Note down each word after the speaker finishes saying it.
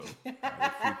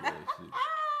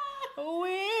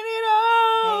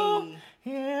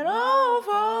It all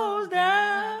falls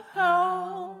down.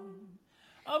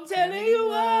 I'm telling you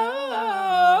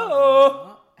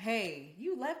what. Hey,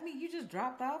 you left me. You just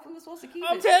dropped off. We were supposed to keep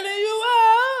I'm it. telling you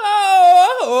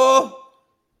what.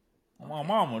 My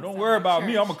mama, don't worry about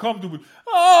me. I'm gonna come through.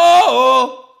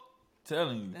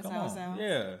 Telling you. That's come how on. it sounds.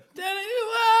 Yeah. Telling you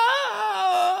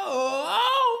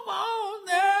falls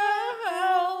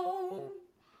down.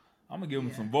 I'm gonna give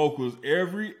him some vocals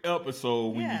every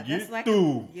episode when you get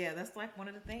through. That's like one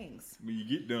of the things. When you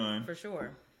get done. For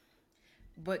sure.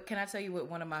 But can I tell you what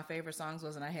one of my favorite songs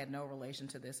was? And I had no relation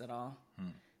to this at all.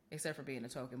 Except for being a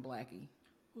token blackie.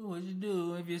 What would you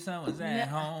do if your son was at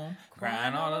home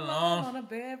crying all alone on a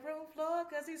bedroom floor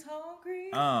because he's hungry?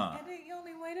 And the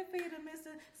only way to feed him is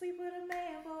to sleep with a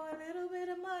man for a little bit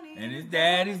of money. And his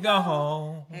daddy's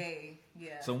gone. Hey,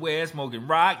 yeah. Somewhere smoking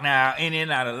rock now, in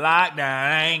and out of lockdown.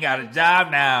 I ain't got a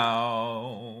job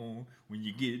now. When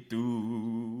you get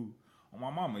through. Oh, my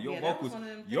mama, your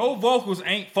vocals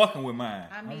ain't fucking with mine.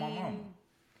 I mean, my mama.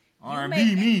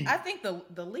 R&B me. I think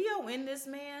the Leo in this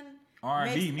man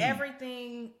R&B makes me.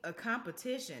 everything a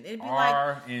competition. It'd be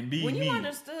R&B when you me.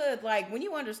 understood, when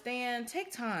you understand,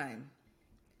 take time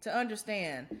to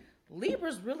understand.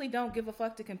 Libras really don't give a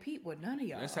fuck to compete with none of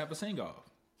y'all. Let's have a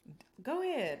sing-off. Go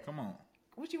ahead. Come on.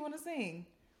 What you want to sing?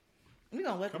 We're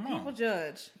going to let the people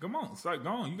judge. Come on. Start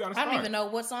going. You got to start. I don't even know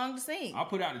what song to sing. I'll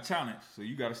put out the challenge, so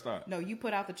you got to start. No, you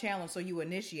put out the challenge, so you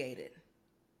initiate it.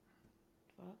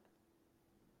 Fuck.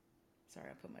 Sorry,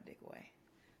 I put my dick away.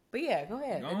 But yeah, go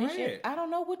ahead. Go ahead. I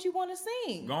don't know what you want to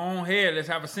sing. Go ahead. Let's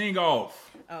have a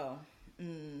sing-off. Oh.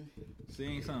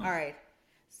 Sing something. All right.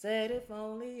 Said if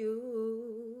only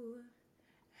you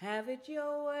have it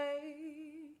your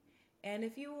way. And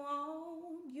if you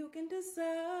won't, you can decide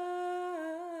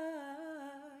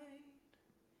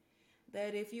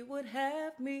that if you would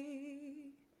have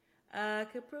me, I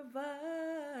could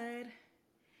provide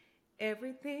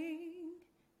everything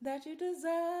that you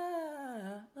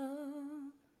desire.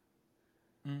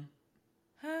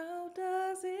 How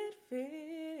does it feel?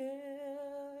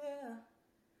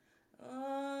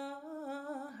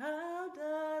 How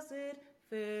does it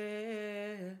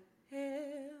feel?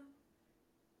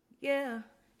 Yeah,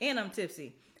 and I'm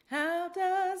tipsy. How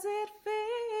does it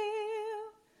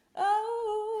feel?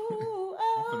 Oh,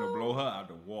 I'm gonna blow her out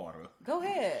the water. Go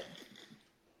ahead.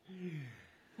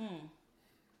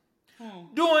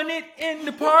 Doing it in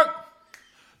the park.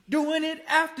 Doing it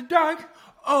after dark.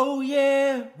 Oh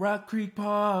yeah, Rock Creek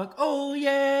Park. Oh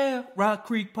yeah, Rock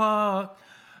Creek Park.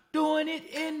 Doing it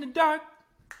in the dark.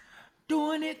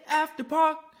 Doing it after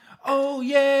park. Oh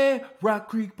yeah, Rock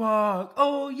Creek Park.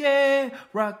 Oh yeah,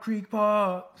 Rock Creek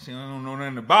Park. See, I don't know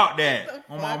nothing about that.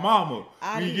 On my mama.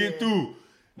 When you get through.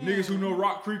 Niggas who know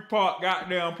Rock Creek Park,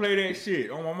 goddamn, play that shit.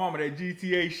 On my mama, that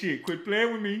GTA shit. Quit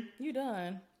playing with me. You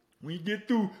done. When you get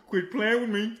through, quit playing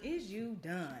with me. Is you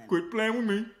done? Quit playing with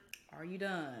me. Are you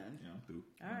done? Yeah, I'm through.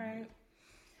 All right.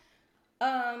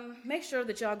 Make sure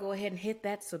that y'all go ahead and hit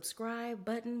that subscribe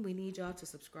button. We need y'all to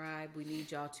subscribe. We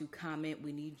need y'all to comment.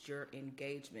 We need your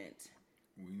engagement.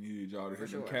 We need y'all to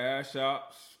hit the cash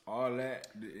apps, all that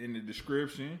in the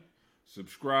description.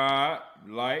 Subscribe,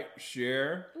 like,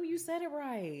 share. Oh, you said it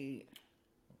right.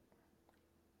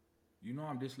 You know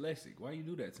I'm dyslexic. Why you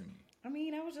do that to me? I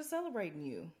mean, I was just celebrating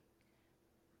you.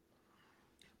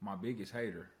 My biggest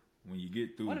hater. When you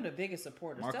get through. One of the biggest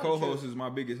supporters. My co-host is my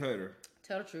biggest hater.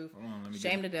 Tell the truth. Hold on,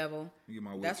 Shame the devil. Let me get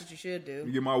my wicks. That's what you should do. Let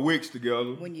me get my wicks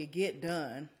together. When you get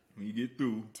done. When you get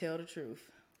through. Tell the truth.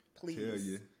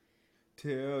 Please.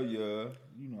 Tell ya.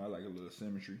 You know I like a little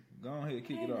symmetry. Go ahead,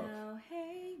 kick it off.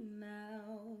 Hey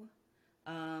now.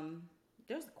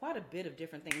 There's quite a bit of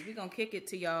different things. We're going to kick it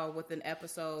to y'all with an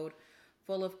episode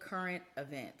full of current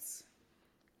events.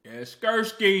 Yes,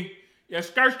 Skursky.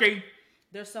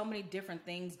 There's so many different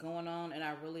things going on, and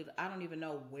I don't even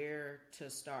know where to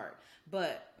start.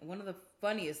 But one of the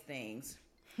funniest things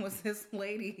was this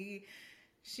lady,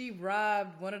 she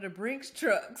robbed one of the Brinks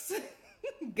trucks,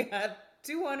 got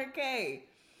 $200K.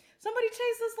 Somebody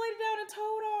chased this lady down and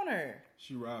told on her.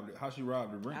 She robbed it. How she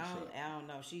robbed the Brinks truck? I don't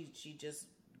know. She just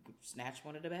snatched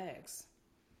one of the bags.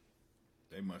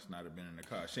 They must not have been in the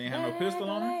car. She ain't had no pistol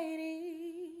on her?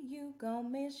 Lady, you gon'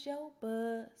 miss your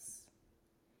bus.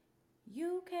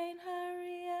 You can't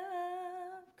hurry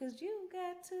up, cause you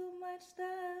got too much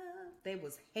stuff. They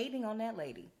was hating on that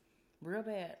lady. Real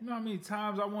bad. You know how many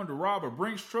times I wanted to rob a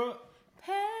Brinks truck?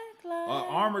 An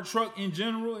armored truck in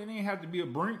general. It ain't have to be a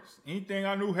Brinks. Anything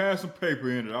I knew had some paper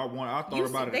in it. I thought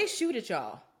about it. They shoot at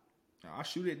y'all. I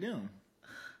shoot at them.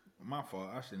 My fault.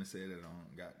 I shouldn't have said that on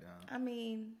goddamn. I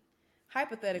mean,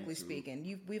 hypothetically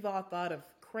speaking, we've all thought of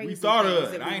crazy. We thought things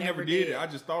of it. that we I ain't never did it. I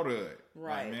just thought of it.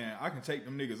 Right, like, man, I can take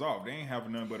them niggas off. They ain't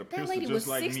having nothing but a that pistol lady just was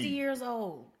like 60 me. years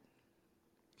old.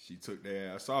 She took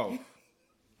their ass off.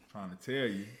 Trying to tell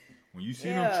you, when you see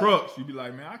them trucks, you be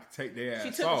like, man, I can take their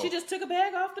ass off. She just took a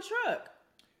bag off the truck.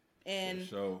 And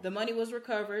sure. the money was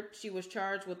recovered. She was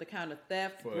charged with the count of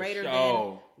theft greater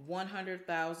than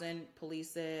 100,000. Police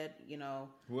said,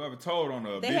 whoever told on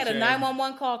her, they had a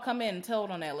 911 call come in and told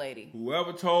on that lady.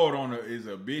 Whoever told on her is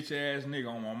a bitch ass nigga.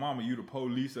 On my mama, you the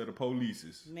police of the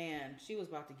polices. Man, she was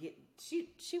about to get.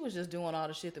 She was just doing all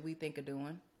the shit that we think of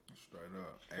doing. Straight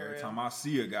up. Every time I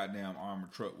see a goddamn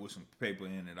armored truck with some paper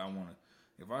in it, I wanna.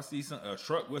 If I see a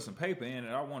truck with some paper in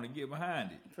it, I want to get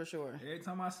behind it. For sure. Every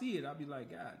time I see it, I'll be like,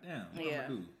 God damn, what I'm gonna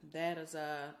do? That is,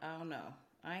 I don't know.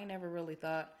 I ain't never really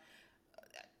thought,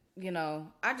 you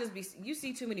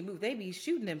see too many movies. They be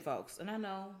shooting them folks. And I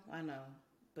know.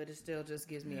 But it still just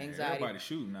gives me anxiety. Everybody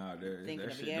shooting out there.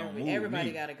 That shit don't move everybody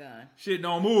me. got a gun. Shit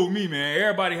don't move me, man.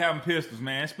 Everybody having pistols,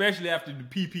 man. Especially after the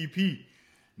PPP.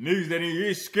 Niggas that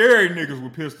ain't scary niggas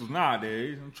with pistols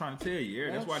nowadays. I'm trying to tell you.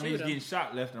 That's why niggas getting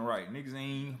shot left and right. Niggas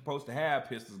ain't supposed to have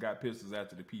pistols. Got pistols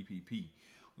after the PPP.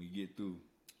 When you get through.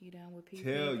 You down with PPP?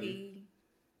 Tell you.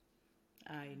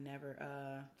 I never.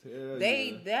 Tell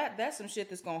that's some shit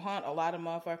that's gonna haunt a lot of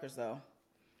motherfuckers though.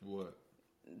 What?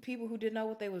 People who didn't know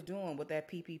what they was doing with that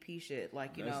PPP shit,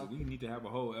 we need to have a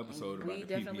whole episode about the PPP. We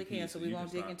definitely can, so we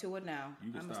won't dig into it now.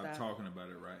 You can start talking about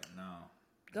it right now.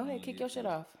 Go ahead, kick your shit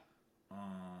off.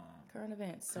 Current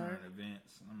events, sir. Current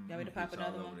events. You want me to pop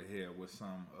another one? Over the head with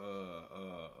some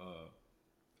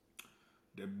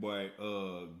that boy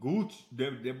Gucci,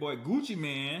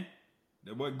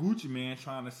 that boy Gucci man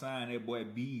trying to sign that boy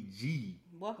BG.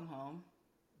 Welcome home.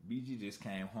 BG just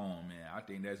came home, man. I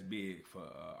think that's big for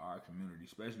our community,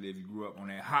 especially if you grew up on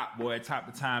that hot boy type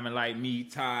of timing like me,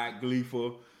 Todd,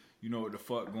 Gleeful. You know what the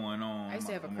fuck going on. I used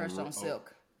to have a crush on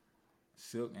Silk.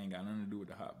 Silk ain't got nothing to do with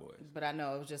the hot boys. But I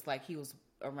know it was just like he was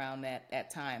around that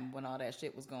time when all that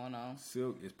shit was going on.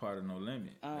 Silk is part of No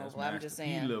Limit. Oh, that's well, I'm just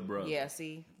saying. Little brother. Yeah,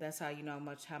 see, that's how you know how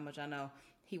much I know.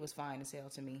 He was fine as hell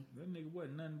to me. That nigga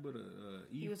wasn't nothing but a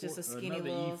E40. He was just a skinny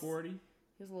little E40.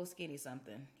 He was a little skinny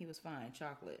something. He was fine.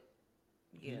 Chocolate.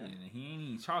 Yeah. He ain't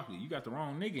even chocolate. You got the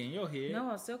wrong nigga in your head.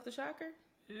 No, Silk the Shocker?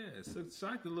 Yeah, Silk the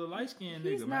Shocker, a little light-skinned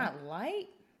nigga, man. He's not light.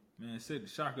 Man, Silk the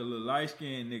Shocker, a little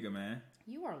light-skinned nigga, man.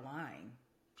 You are lying.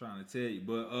 Trying to tell you.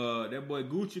 But that boy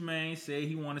Gucci Mane said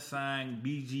he want to sign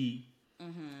BG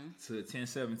to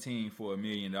 1017 for $1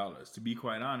 million. To be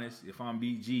quite honest, if I'm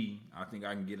BG, I think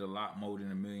I can get a lot more than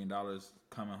 $1 million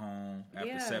coming home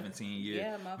after 17 years.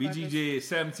 Yeah, BG did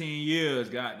 17 years,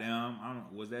 goddamn.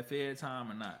 Was that fair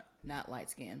time or not? Not light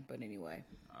skin, but anyway.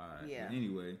 All right. Yeah. But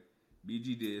anyway,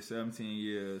 BG did 17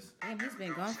 years. Damn, he's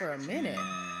been gone for a minute.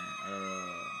 And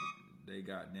they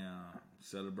got down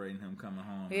celebrating him coming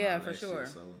home. Yeah, for sure.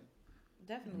 Shit, so.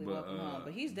 Definitely welcome home.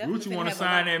 But he's definitely Gucci want to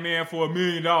sign that man for $1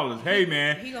 million. Hey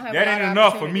man, that ain't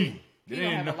enough for me. He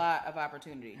gonna have a lot of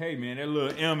opportunity. Hey man, that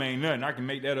little M ain't nothing. I can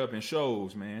make that up in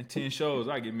shows, man. 10 shows,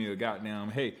 I get me a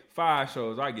goddamn. 5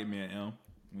 shows, I get me an M.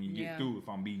 When you get through, if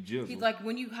I'm B Jizzle. He's like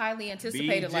when you highly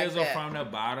anticipated like that. B Jizzle from the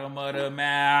bottom of the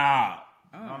mouth.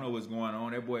 I don't know what's going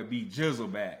on. That boy B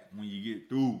Jizzle back when you get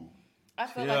through. I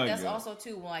feel like that's also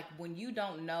too like when you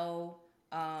don't know.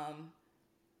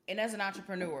 And as an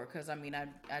entrepreneur, because I mean, I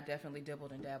definitely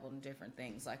dabbled in different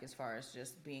things, like as far as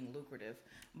just being lucrative.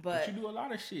 But you do a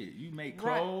lot of shit. You make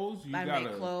clothes. Right. I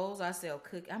make clothes. I sell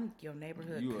cookies. I'm your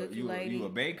neighborhood cookie lady. You a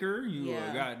baker. You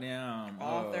a goddamn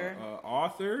author.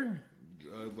 Author.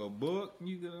 A book.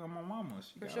 You got my mama.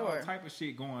 She For got sure. all type of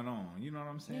shit going on. You know what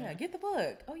I'm saying? Yeah, get the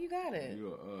book. Oh, you got it.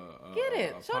 Get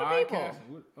it. Show the people.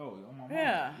 On my mama.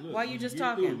 Yeah. Look, while you just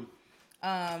talking.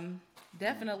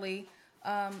 Definitely.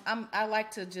 I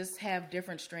like to just have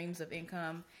different streams of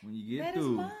income. When you get that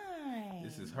through, is mine.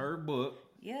 This is her book.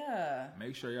 Yeah.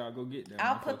 Make sure y'all go get that.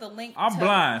 I'll put the link. I'm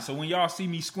blind, so when y'all see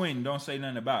me squinting, don't say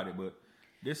nothing about it. But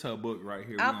this her book right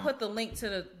here. I'll put the link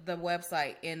to the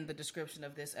website in the description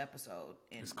of this episode.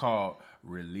 It's called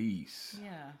Release.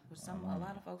 Yeah, which a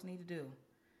lot of folks need to do.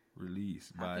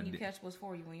 Release. How can you catch what's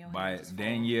for you when your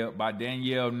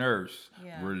Danielle Nurse.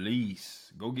 Yeah.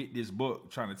 Release. Go get this book. I'm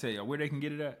trying to tell you where they can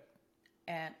get it at.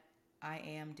 At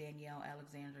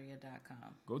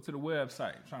IamDanielleAlexandria.com. Go to the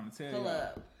website. I'm trying to tell you. Pull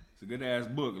up. It's a good ass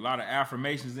book. A lot of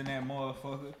affirmations in that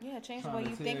motherfucker. Yeah, change the way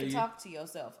you think and talk to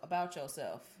yourself about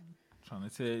yourself. Trying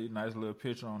to tell you, nice little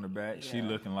picture on the back. Yeah. She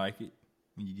looking like it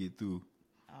when you get through.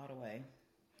 All the way.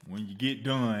 When you get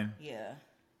done. Yeah.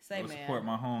 Say, man. Support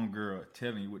my homegirl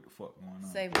telling you what the fuck going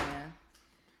on. Say, man.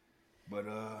 But,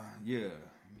 yeah.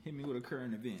 Hit me with a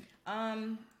current event.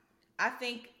 I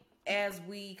think as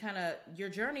we kind of, you're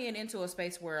journeying into a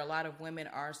space where a lot of women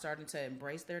are starting to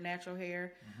embrace their natural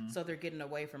hair, so they're getting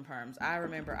away from perms. I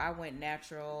remember I went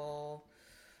natural.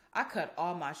 I cut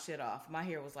all my shit off. My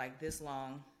hair was like this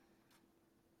long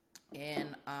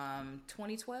in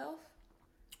 2012.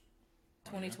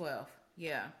 2012,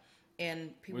 yeah.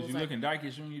 And people was you looking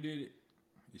dykish when you did it?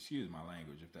 Excuse my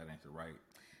language if that ain't the right.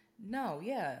 No,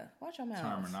 yeah. Watch your mouth.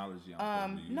 Terminology.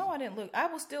 No, I didn't look. I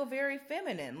was still very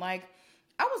feminine. Like,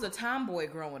 I was a tomboy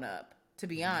growing up, to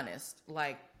be honest.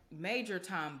 Like, major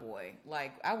tomboy.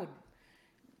 Like, I would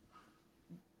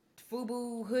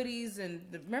FUBU hoodies and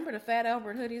remember the Fat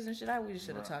Albert hoodies and shit. We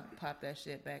should have popped that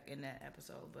shit back in that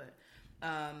episode. But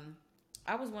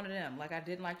I was one of them. Like, I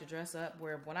didn't like to dress up.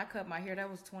 Where when I cut my hair, that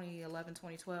was 2011,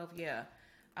 2012. Yeah,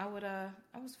 I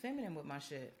was feminine with my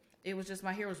shit. It was just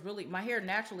my hair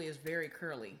naturally is very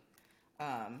curly.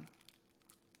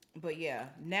 But yeah,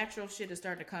 natural shit is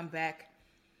starting to come back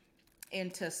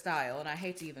into style. And I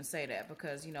hate to even say that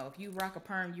because, you know, if you rock a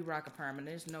perm, you rock a perm. And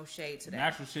there's no shade to that.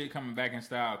 Natural shit coming back in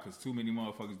style because too many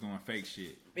motherfuckers doing fake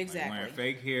shit. Exactly. Like wearing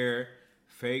fake hair,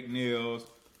 fake nails,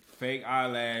 fake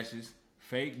eyelashes,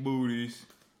 fake booties,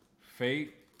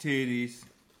 fake titties,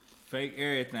 fake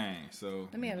everything. So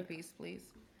let me have a piece, please.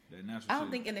 That natural I don't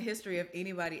shit. think in the history of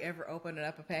anybody ever opening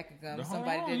up a pack of gum, Hold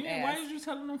somebody on, didn't ask. Why is you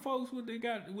telling them folks what I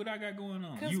got going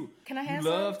on? Can I have you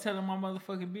love some? telling my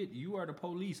motherfucking bitch, you are the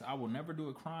police. I will never do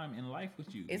a crime in life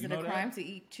with you. Is you it know a crime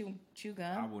to chew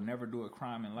gum? I will never do a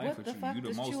crime in life What with the you. fuck You the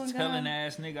does most chewing telling gum?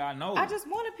 ass nigga I know. I just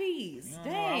want a piece. You know,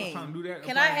 Dang. I was trying to do that.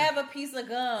 Can I have a piece of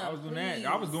gum? I was doing please?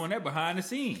 that. I was doing that behind the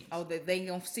scenes. Oh, they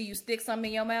gonna see you stick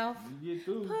something in your mouth? You get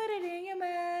through. Put it in your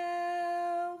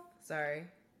mouth. Sorry.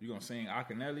 You gonna sing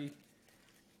Akinelli?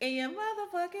 In your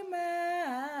motherfucking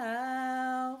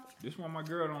mouth. This one my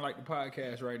girl don't like the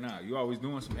podcast right now. You always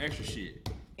doing some extra shit.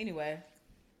 Anyway,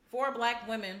 4 black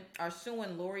women are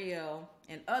suing L'Oreal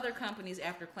and other companies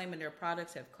after claiming their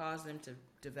products have caused them to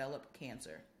develop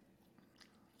cancer.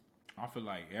 I feel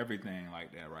like everything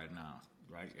like that right now.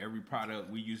 Right? Every product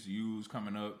we used to use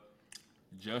coming up,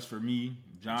 Just For Me,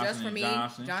 Johnson &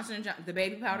 Johnson. Johnson & Johnson, the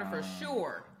baby powder for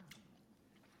sure.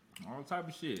 All type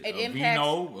of shit. It impacts...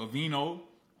 Aveeno.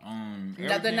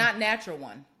 No, the not natural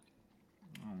one.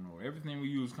 I don't know. Everything we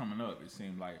use coming up, it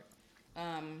seemed like.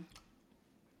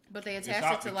 But they It's attached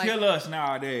out it to to like kill us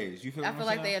nowadays. You feel? I feel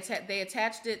like they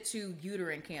attached it to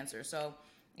uterine cancer. So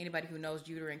anybody who knows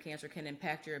uterine cancer can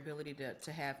impact your ability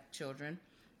to have children,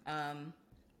 and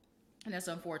that's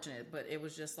unfortunate. But it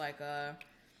was just like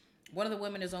one of the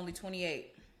women is only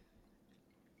 28.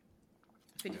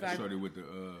 55. Shorty with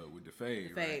the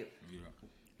fade. Right?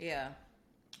 Yeah.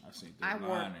 I seen the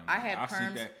line. I had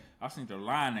perms. I seen the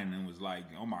line and was like,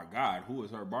 oh my God, who is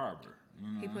her barber?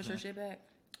 You know He pushed her shit back.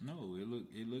 No,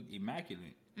 it looked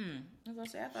immaculate. As I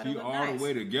said, I thought She it looked all nice. the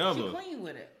way together. She clean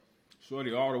with it.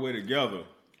 Shorty all the way together.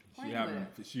 Clean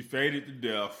She faded to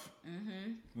death.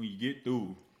 When you get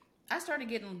through. I started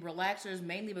getting relaxers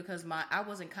mainly because I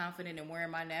wasn't confident in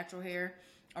wearing my natural hair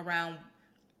around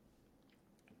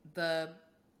the.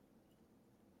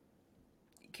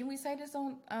 Can we say this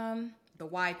on the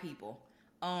Y people?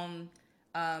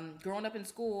 Growing up in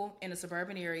school in a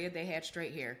suburban area, they had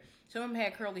straight hair. Some of them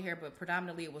had curly hair, but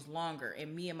predominantly it was longer.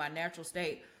 And me in my natural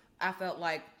state, I felt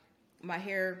like my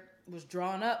hair was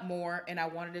drawn up more and I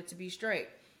wanted it to be straight.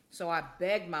 So I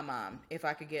begged my mom if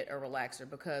I could get a relaxer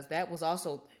because that was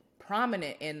also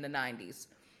prominent in the 90s.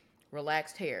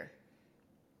 Relaxed hair.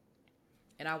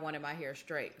 And I wanted my hair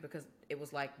straight because it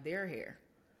was like their hair.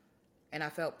 And I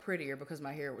felt prettier because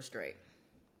my hair was straight.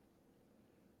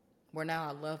 Where now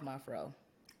I love my fro.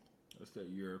 That's that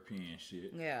European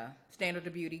shit. Yeah. Standard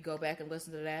of Beauty. Go back and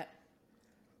listen to that.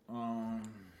 I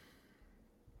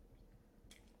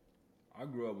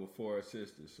grew up with 4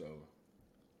 sisters, so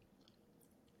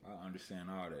I understand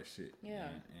all that shit. Yeah.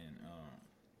 And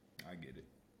I get it.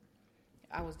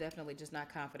 I was definitely just not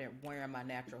confident wearing my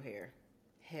natural hair.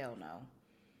 Hell no.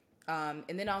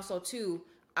 And then also, too,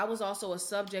 I was also a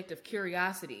subject of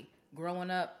curiosity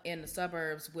growing up in the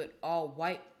suburbs with all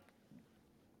white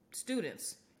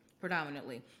students,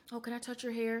 predominantly. Oh, can I touch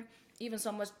your hair? Even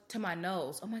so much to my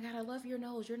nose. Oh my God, I love your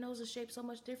nose. Your nose is shaped so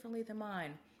much differently than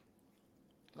mine.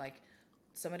 Like,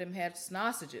 some of them had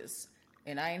sausages,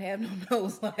 and I ain't have no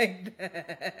nose like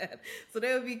that. So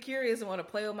they would be curious and want to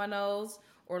play with my nose,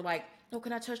 or like, oh,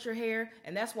 can I touch your hair?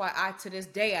 And that's why to this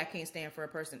day, I can't stand for a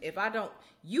person. If I don't,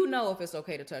 you know if it's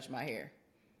okay to touch my hair.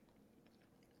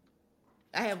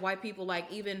 I have white people like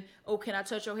even, oh, can I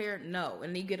touch your hair? No.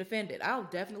 And you get offended. I'll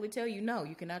definitely tell you, no,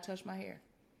 you cannot touch my hair.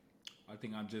 I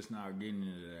think I'm just now getting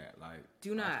into that. Like,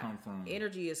 do not. I come from,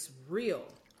 energy is real.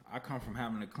 I come from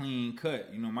having a clean cut.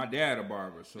 You know, my dad a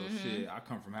barber, so shit. I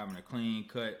come from having a clean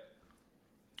cut,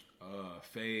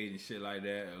 fade and shit like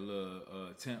that, a little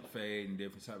temp fade and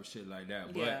different type of shit like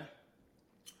that. But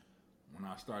when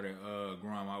I started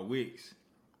growing my wigs,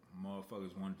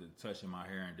 motherfuckers wanted to touch in my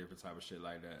hair and different type of shit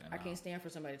like that. And I can't stand for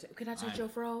somebody to. Can I touch your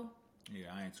fro? Yeah,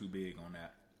 I ain't too big on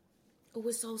that. Oh,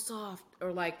 it's so soft.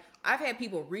 Or like, I've had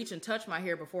people reach and touch my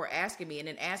hair before asking me, and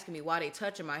then asking me why they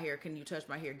touching my hair. Can you touch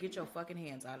my hair? Get your fucking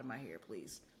hands out of my hair,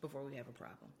 please, before we have a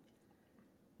problem.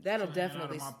 That'll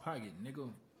definitely. Out of my pocket, nigga.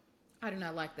 I do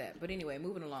not like that. But anyway,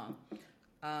 moving along.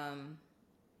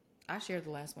 I shared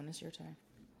the last one. It's your turn.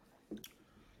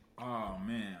 Oh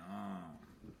man.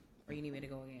 Or you need me to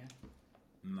go again?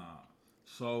 Nah.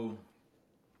 So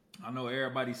I know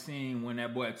everybody seen when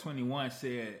that boy at 21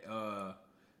 said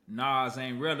Nas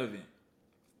ain't relevant,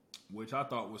 which I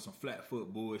thought was some flat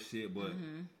foot bullshit, but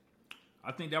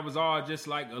I think that was all just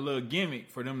like a little gimmick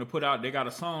for them to put out. They got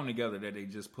a song together that they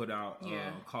just put out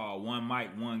called One Mic,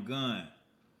 One Gun.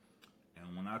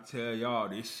 And when I tell y'all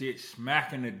this shit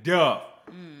smacking the death,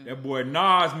 that boy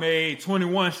Nas made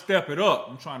 21 step it up.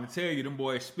 I'm trying to tell you, them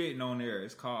boys spitting on there.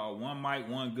 It's called One Mic,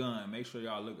 One Gun. Make sure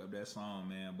y'all look up that song,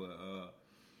 man. But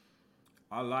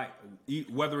I like,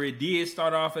 whether it did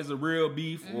start off as a real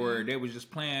beef or they was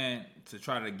just playing to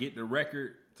try to get the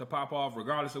record to pop off,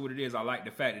 regardless of what it is, I like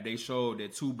the fact that they showed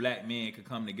that two black men could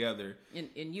come together and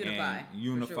unify. And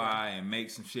unify and make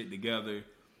some shit together.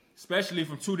 Especially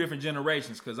from two different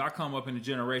generations, because I come up in a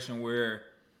generation where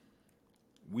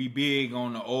we big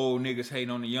on the old niggas hating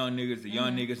on the young niggas, the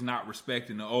young niggas not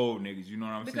respecting the old niggas. You know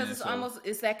what I'm saying? Because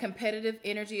it's that competitive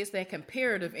energy, it's that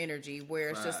comparative energy where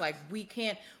it's just like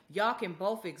y'all can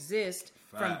both exist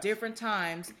from different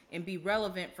times and be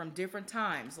relevant from different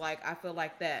times. Like, I feel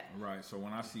like that. Right. So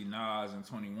when I see Nas and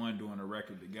 21 doing a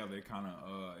record together, it kind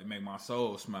of it make my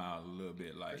soul smile a little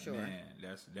bit. Like, man,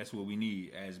 that's what we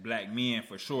need as black men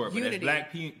for sure. But as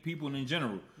black people in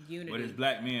general. Unity. But as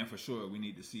black men for sure, we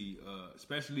need to see,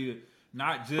 especially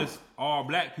not just all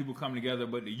black people come together,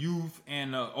 but the youth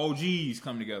and the OGs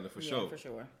come together for sure. For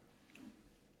sure.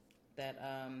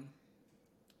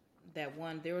 That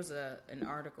one, there was an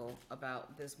article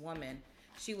about this woman.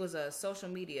 She was a social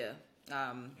media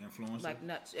influencer, like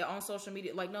nuts on social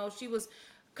media. Like, no, she was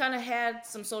kind of had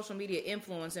some social media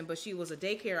influencing, but she was a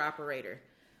daycare operator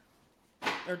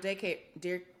or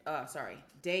daycare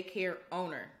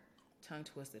owner. Tongue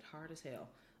twisted, hard as hell.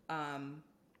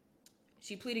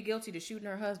 She pleaded guilty to shooting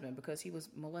her husband because he was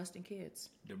molesting kids.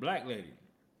 The black lady.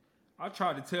 I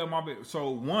tried to tell my baby. So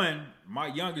one, my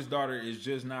youngest daughter is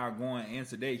just now going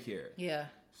into daycare. Yeah.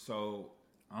 So,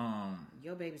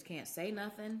 your babies can't say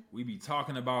nothing. We be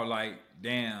talking about like,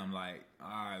 damn, like, all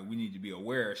right, we need to be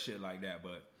aware of shit like that.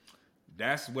 But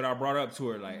that's what I brought up to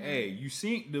her. Like, hey, you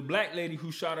seen the black lady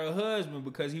who shot her husband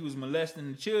because he was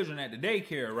molesting the children at the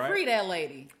daycare, right? Free that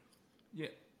lady. Yeah,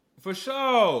 for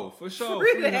sure.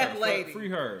 Free that lady. Free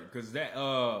her, because that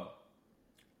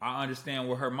I understand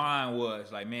what her mind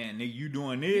was. Like, man, nigga, you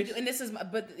doing this? And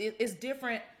it's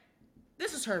different.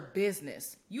 This is her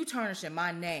business. You tarnishing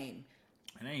my name.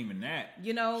 It ain't even that.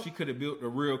 You know, she could have built a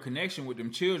real connection with them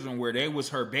children where they was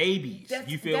her babies.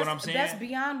 You feel what I'm saying? That's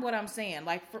beyond what I'm saying.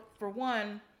 Like, for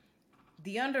one,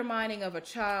 the undermining of a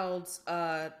child's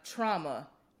trauma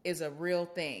is a real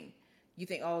thing. You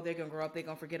think, oh, they're going to grow up, they're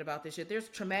going to forget about this shit. There's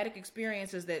traumatic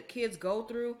experiences that kids go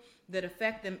through that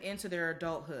affect them into their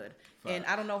adulthood. Facts. And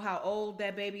I don't know how old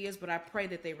that baby is, but I pray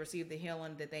that they receive the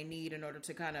healing that they need in order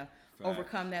to kind of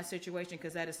overcome that situation,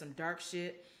 because that is some dark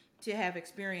shit to have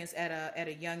experienced at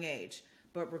a young age.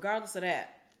 But regardless of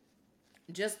that,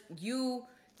 just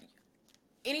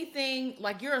anything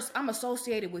like I'm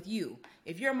associated with you.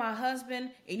 If you're my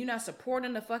husband and you're not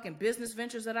supporting the fucking business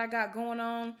ventures that I got going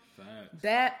on,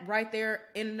 that right there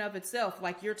in and of itself,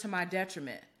 like, you're to my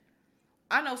detriment.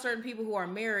 I know certain people who are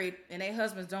married and their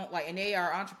husbands don't like, and they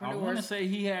are entrepreneurs. I want to say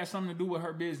he had something to do with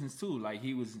her business too. Like,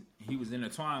 he was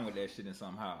intertwined with that shit in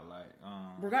somehow.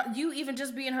 Like, you even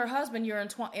just being her husband, you're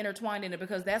intertwined in it,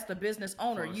 because that's the business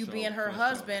owner. You being her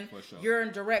husband, you're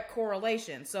in direct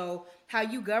correlation. So how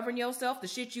you govern yourself, the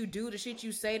shit you do, the shit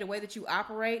you say, the way that you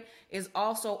operate is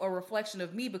also a reflection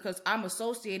of me, because I'm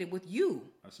associated with you.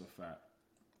 That's a fact.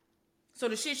 So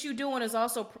the shit you doing is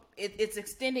also,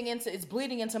 it's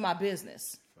bleeding into my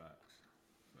business. Facts.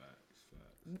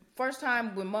 First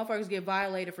time when motherfuckers get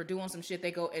violated for doing some shit,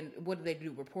 they go and what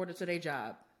do? Report it to their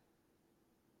job.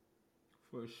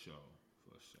 For sure.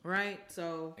 Right?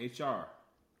 So HR.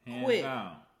 Hands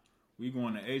down. We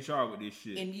going to HR with this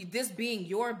shit. And this being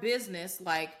your business,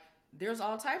 like, there's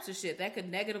all types of shit that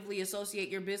could negatively associate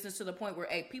your business to the point where,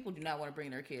 hey, people do not want to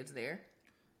bring their kids there.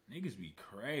 Niggas be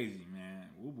crazy, man.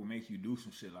 What would make you do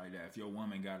some shit like that if your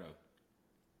woman got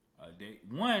a day?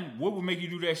 One, what would make you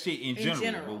do that shit in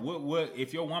general? But what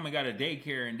if your woman got a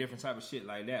daycare and different type of shit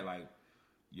like that? Like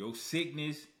your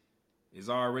sickness is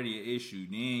already an issue.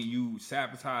 Then you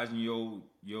sabotaging your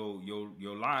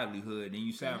livelihood. Then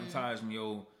you sabotaging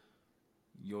your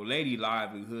lady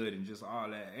livelihood and just all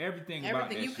that. Everything about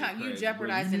that shit crazy. You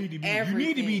jeopardizing everything. You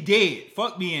need to be dead.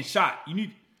 Fuck being shot.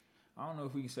 I don't know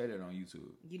if we can say that on YouTube.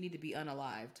 You need to be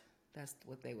unalived. That's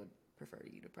what they would prefer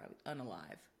you to probably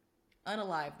unalive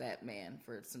that man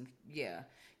for some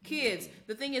kids.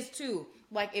 The thing is too,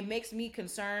 like, it makes me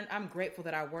concerned. I'm grateful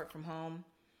that I work from home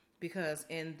because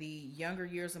in the younger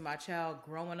years of my child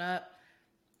growing up,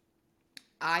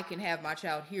 I can have my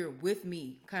child here with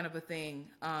me, kind of a thing,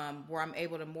 where I'm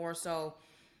able to more so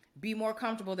be more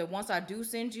comfortable that once I do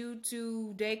send you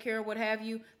to daycare, what have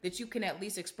you, that you can at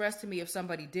least express to me if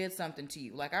somebody did something to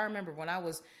you. Like, I remember when I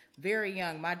was very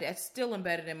young, my dad's still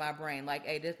embedded in my brain. Like,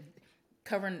 hey, this,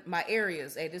 covering my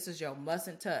areas. Hey, this is your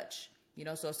mustn't touch. You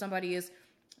know, so if somebody is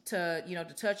to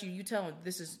touch you, you tell them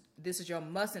this is your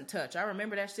mustn't touch. I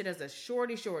remember that shit as a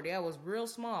shorty. I was real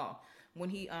small when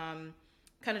he kind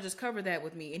of just covered that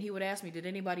with me, and he would ask me, did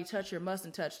anybody touch your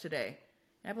mustn't touch today?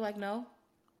 And I'd be like, no.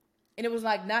 And it was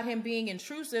like not him being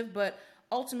intrusive, but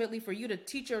ultimately for you to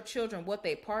teach your children what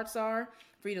their parts are,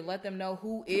 for you to let them know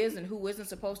who is and who isn't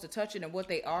supposed to touch it and what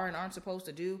they are and aren't supposed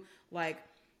to do. Like,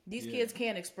 these kids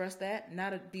can't express that,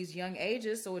 not at these young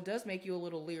ages, so it does make you a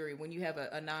little leery when you have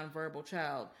a nonverbal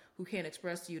child who can't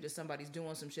express to you that somebody's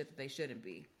doing some shit that they shouldn't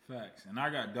be. Facts. And I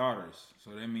got daughters,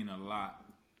 so that mean a lot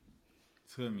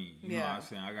to me. You know what I'm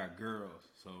saying? I got girls,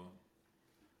 so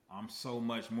I'm so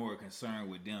much more concerned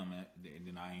with them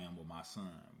than I am with my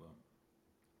son.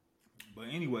 But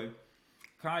anyway,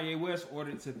 Kanye West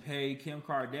ordered to pay Kim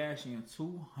Kardashian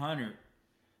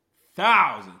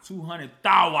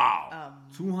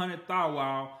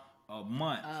 $200,000 a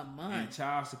month in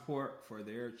child support for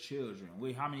their children.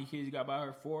 Wait, how many kids you got by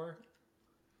her? 4?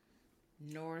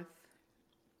 North,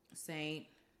 Saint,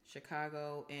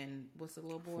 Chicago, and what's the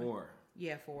little boy? 4.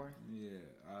 Yeah, 4. Yeah,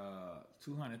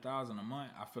 $200,000 a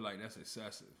month. I feel like that's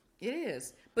excessive. It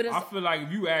is, but I feel like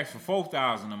if you ask for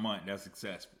 $4,000 a month, that's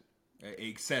excessive.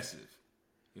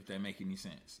 If that make any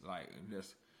sense. Like,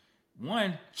 that's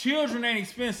one. Children ain't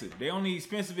expensive. They only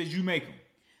expensive as you make them.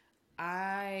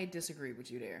 I disagree with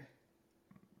you there.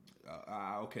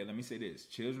 Okay, let me say this: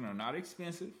 children are not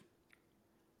expensive.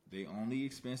 They only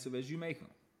expensive as you make them.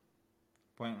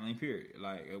 Point blank. Period.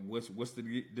 Like, what's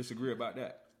the disagree about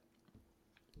that?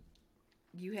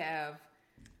 You have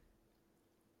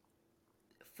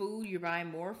food. You're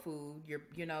buying more food. You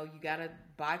gotta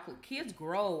buy. Kids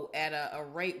grow at a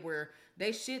rate where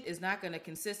they shit is not gonna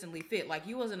consistently fit. Like,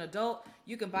 you as an adult,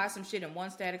 you can buy some shit in one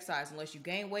static size. Unless you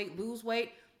gain weight, lose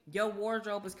weight, your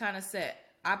wardrobe is kind of set.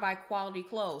 I buy quality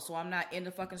clothes, so I'm not in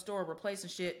the fucking store replacing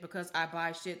shit because I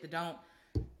buy shit that don't,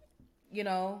 I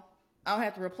don't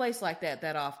have to replace like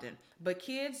that often. But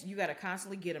kids, you got to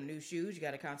constantly get them new shoes. You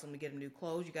got to constantly get them new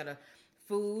clothes. You got to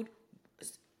food,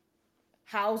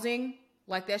 housing.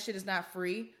 Like, that shit is not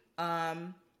free.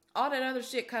 All that other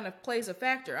shit kind of plays a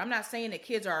factor. I'm not saying that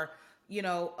kids are,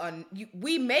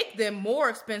 we make them more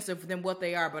expensive than what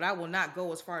they are, but I will not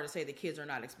go as far to say that kids are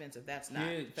not expensive. That's not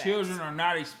facts. Children are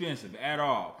not expensive at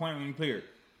all. Point blank clear.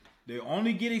 They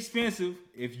only get expensive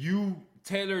if you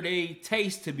tailor their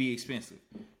taste to be expensive.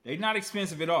 They're not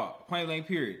expensive at all. Point blank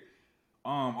period.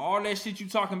 All that shit you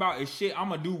talking about is shit I'm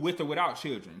gonna do with or without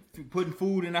children. Putting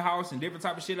food in the house and different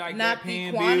type of shit like that. Not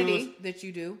the quantity that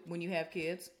you do when you have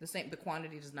kids. The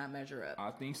quantity does not measure up. I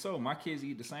think so. My kids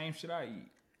eat the same shit I eat.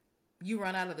 You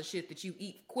run out of the shit that you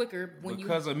eat quicker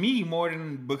because of me more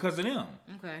than because of them.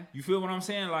 Okay. You feel what I'm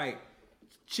saying? Like,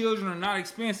 children are not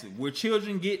expensive. Where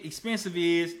children get expensive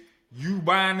is you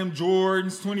buying them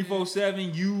Jordans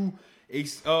 24/7. You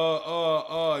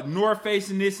North Face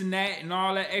and this and that and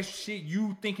all that extra shit.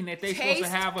 You thinking that they supposed to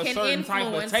have a certain type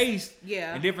of taste,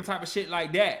 and different type of shit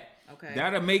like that. Okay.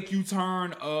 That'll make you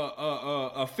turn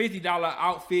a $50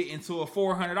 outfit into a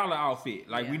 $400 outfit.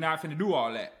 Like, we not finna do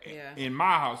all that in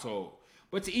my household.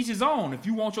 But to each his own. If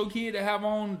you want your kid to have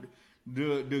on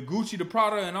the Gucci, the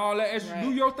Prada, and all that extra,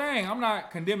 do your thing. I'm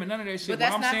not condemning none of that shit. But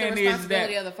that's not the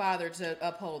responsibility of the father to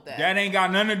uphold that. That ain't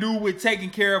got nothing to do with taking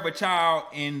care of a child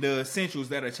and the essentials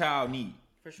that a child need.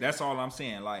 For sure. That's all I'm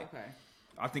saying. Like,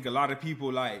 I think a lot of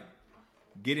people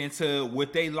get into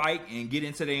what they like and get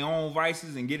into their own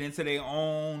vices and get into their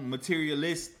own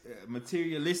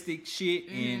materialistic shit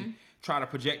and try to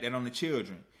project that on the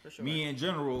children. For sure. Me in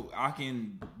general, I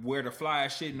can wear the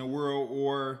flyest shit in the world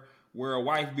or wear a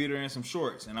wife beater and some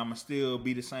shorts, and I'ma still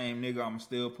be the same nigga. I'ma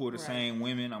still pull the same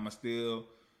women. I'ma still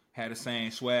have the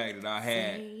same swag that I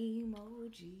had. Same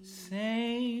OG.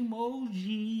 Same OG.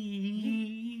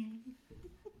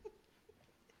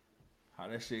 How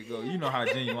that shit go? You know how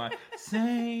genuine.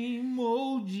 Same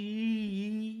OG.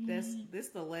 This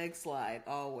the leg slide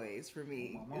always for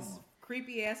me. It's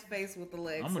creepy ass face with the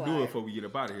leg slide. I'm gonna do it before we get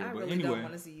up out of here. I but really anyway, don't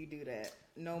want to see you do that.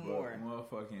 No more.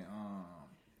 Motherfucking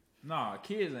nah,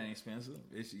 kids ain't expensive.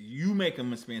 It's you make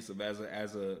them expensive as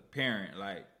a parent.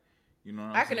 Like, you know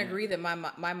what I'm saying? I can agree that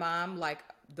my mom, like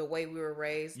the way we were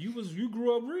raised. You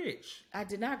grew up rich. I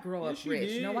did not grow up Yes, you rich.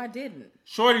 did. No, I didn't.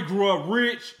 Shorty grew up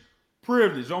rich,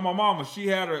 privileged. On my mama, she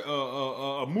had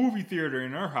a movie theater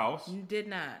in her house. You did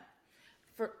not.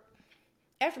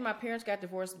 After my parents got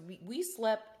divorced, we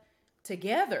slept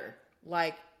together,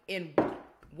 like in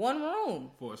one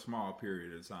room For a small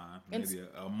period of time, maybe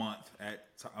a month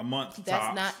tops.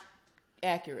 That's not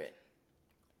accurate.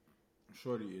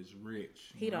 Shorty is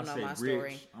rich. He don't know my rich,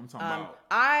 story. I'm talking about.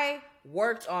 I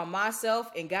worked on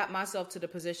myself and got myself to the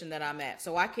position that I'm at.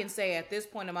 So I can say at this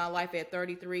point in my life at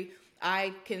 33,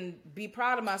 I can be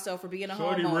proud of myself for being a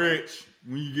Shorty homeowner. rich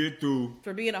when you get through.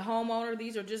 For being a homeowner,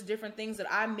 these are just different things that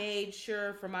I made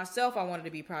sure for myself. I wanted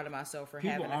to be proud of myself for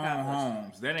People having own accomplished.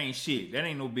 homes. That ain't shit. That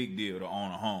ain't no big deal to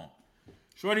own a home.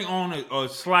 Shorty own a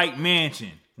slight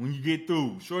mansion when you get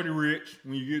through. Shorty rich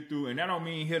when you get through. And that don't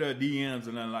mean hit her DMs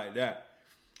or nothing like that.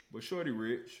 But shorty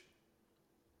rich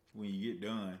when you get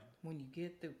done. When you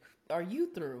get through. Are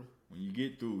you through? When you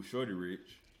get through, shorty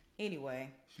rich.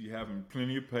 Anyway. She having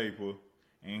plenty of paper.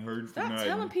 Ain't hurting for Stop nothing.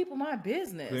 telling people my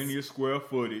business. Plenty of square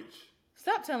footage.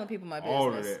 Stop telling people my business.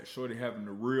 All of that. Shorty having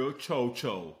the real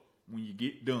cho-cho when you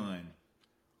get done.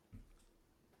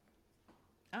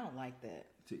 I don't like that.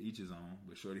 To each his own.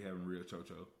 But shorty having real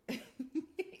cho-cho.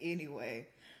 Anyway.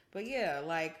 But yeah,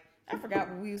 like, I forgot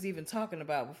what we was even talking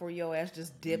about before your ass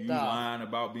just dipped you off. lying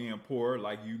about being poor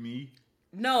like you me?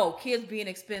 No, kids being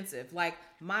expensive. Like,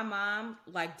 my mom,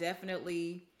 like,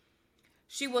 definitely...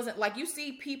 She wasn't, like, you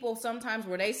see people sometimes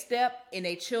where they step and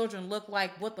their children look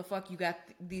like, what the fuck you got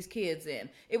these kids in?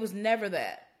 It was never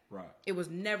that. Right. It was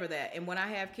never that. And when I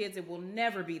have kids, it will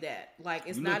never be that. Like,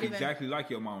 it's you not look even... exactly like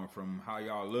your mama from how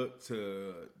y'all look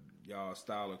to y'all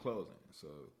style of clothing. So...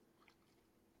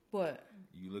 What?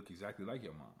 You look exactly like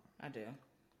your mom. I do.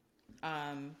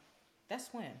 That's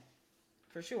twin.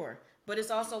 For sure. But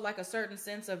it's also, like, a certain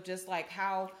sense of just, like,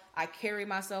 how I carry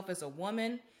myself as a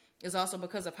woman... is also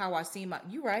because of how I see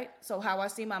you right. So how I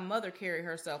see my mother carry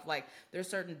herself. Like, there's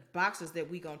certain boxes that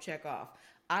we gonna check off.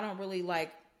 I don't really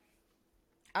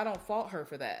I don't fault her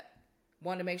for that.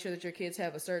 Want to make sure that your kids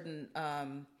have a certain, I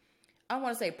don't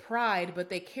want to say pride, but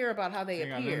they care about how they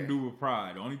appear. Ain't got nothing to do with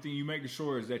pride. The only thing you make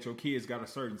sure is that your kids got a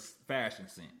certain fashion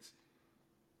sense.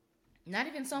 Not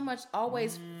even so much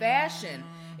always fashion.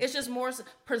 It's just more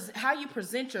how you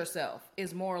present yourself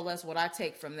is more or less what I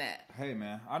take from that. Hey,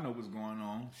 man, I know what's going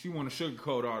on. She want to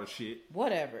sugarcoat all the shit.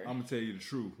 Whatever. I'm going to tell you the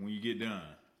truth when you get done.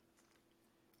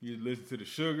 You listen to the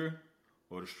sugar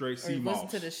or the straight sea moss.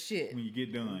 Listen to the shit. When you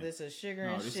get done. This is sugar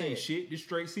no, and this shit. ain't shit. This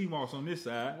straight sea moss on this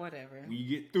side. Whatever. When you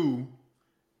get through,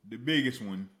 the biggest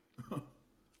one.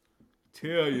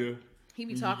 Tell you. He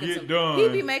be when talking you get some. done, He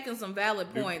be making some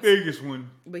valid points. The biggest one.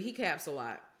 But he caps a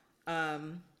lot.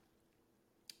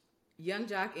 Young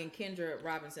Jock and Kendra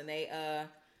Robinson, they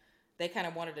kind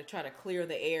of wanted to try to clear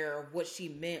the air of what she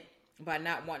meant by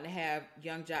not wanting to have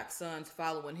Young Jock's sons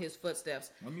following his footsteps.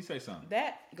 Let me say something.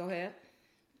 Go ahead.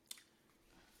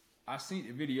 I seen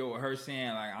the video of her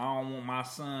saying, like, I don't want my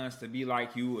sons to be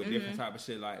like you or different type of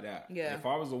shit like that. Yeah. If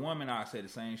I was a woman, I'd say the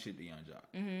same shit to Young Jock.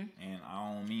 And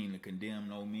I don't mean to condemn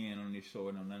no men on this show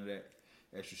and none of that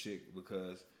extra shit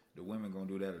because the women gonna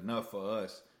do that enough for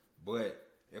us. But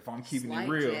if I'm keeping Slight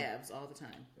it real, jabs all the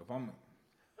time. if I'm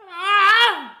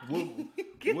what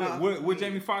Get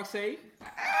Jamie Foxx say?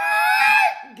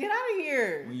 out of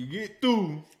here. When you get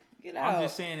through, Get out. I'm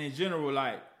just saying in general,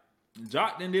 like,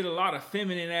 Jock done did a lot of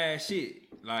feminine ass shit.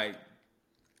 Like,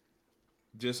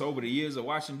 just over the years of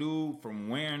watching dude, from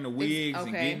wearing the wigs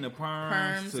and getting the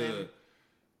perms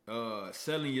to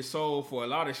selling your soul for a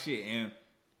lot of shit. And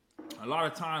a lot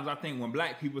of times I think when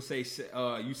black people say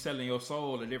you selling your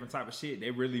soul or different type of shit,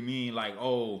 they really mean like,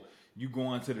 oh, you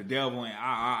going to the devil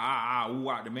and woo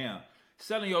out the man.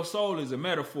 Selling your soul is a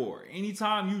metaphor.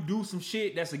 Anytime you do some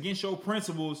shit that's against your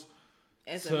principles,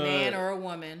 as a man or a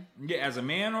woman. Yeah, as a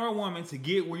man or a woman, to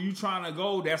get where you trying to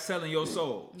go, that's selling your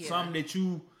soul. Yeah.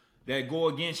 Something that go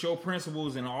against your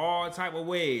principles in all type of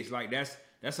ways. Like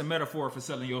that's a metaphor for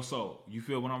selling your soul. You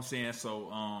feel what I'm saying? So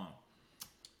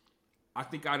I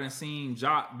think I done seen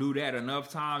Jock do that enough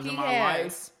times in my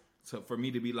life for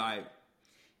me to be like,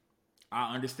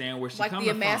 I understand where she's like coming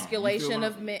the from. emasculation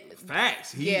of men.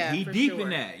 Facts. He deep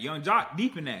in that. Young Jock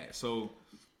deep in that. So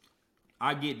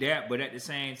I get that, but at the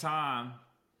same time,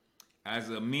 as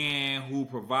a man who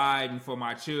providing for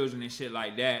my children and shit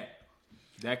like that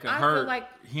could hurt like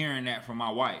hearing that from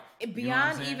my wife.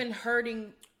 Beyond even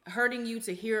hurting you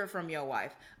to hear it from your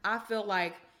wife, I feel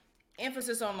like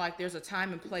emphasis on like there's a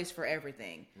time and place for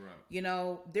everything. Right. You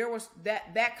know, there was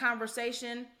that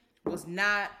conversation was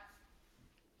not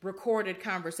recorded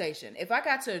conversation. If I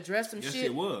got to address some shit,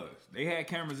 it was. They had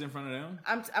cameras in front of them.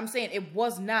 I'm saying it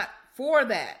was not for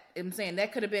that. I'm saying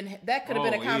that could have been a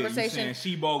conversation. You're saying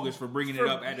she bogus for bringing it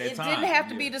up at that time. It didn't have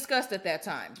to be discussed at that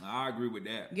time. I agree with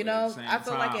that. You know, I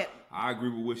feel like it. I agree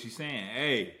with what she's saying.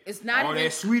 Hey, it's not all even,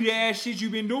 that sweet ass shit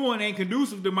you've been doing ain't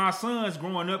conducive to my sons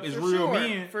growing up as real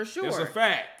men. For sure, that's a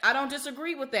fact. I don't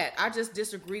disagree with that. I just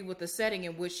disagree with the setting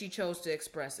in which she chose to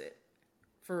express it.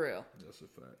 For real, that's a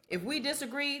fact. If we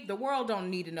disagree, the world don't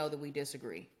need to know that we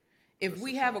disagree. If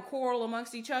we have a quarrel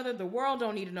amongst each other, the world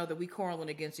don't need to know that we quarreling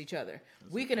against each other.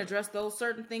 We can address those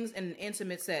certain things in an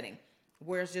intimate setting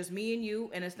where it's just me and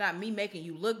you, and it's not me making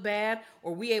you look bad,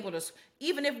 or we able to,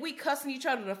 even if we cussing each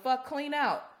other to fuck clean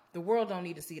out, the world don't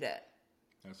need to see that.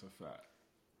 That's a fact.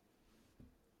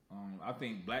 I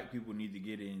think black people need to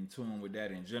get in tune with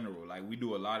that in general. Like, we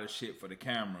do a lot of shit for the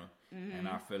camera, and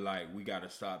I feel like we got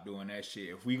to stop doing that shit.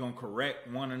 If we gonna correct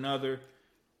one another,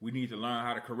 we need to learn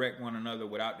how to correct one another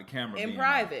without the camera being in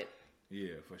private. On.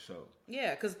 Yeah, for sure.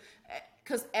 Yeah, because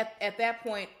at that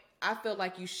point, I feel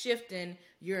like you shifting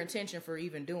your intention for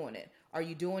even doing it. Are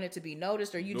you doing it to be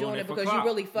noticed? Or are you doing it because you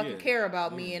really fucking care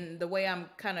about me and the way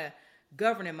I'm kind of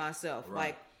governing myself?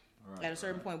 Right. Like, at a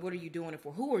certain point, what are you doing it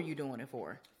for? Who are you doing it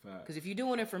for? Because if you're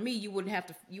doing it for me, you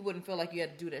wouldn't feel like you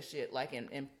had to do that shit, like,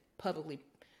 and publicly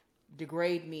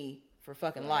degrade me for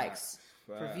fucking likes.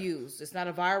 For views. It's not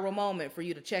a viral moment for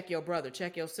you to check your brother,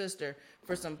 check your sister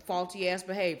for some faulty ass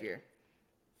behavior.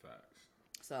 Facts.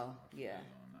 So yeah,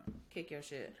 kick your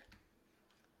shit.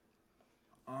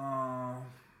 Motherfucking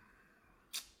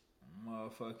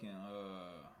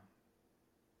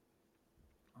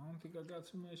I don't think I got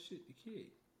too much shit to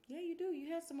kick. Yeah, you do.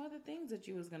 You had some other things that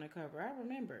you was gonna cover. I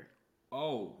remember.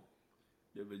 Oh,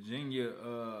 the Virginia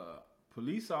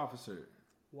police officer.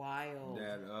 Wild.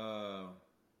 That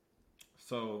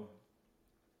so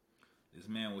this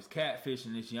man was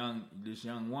catfishing this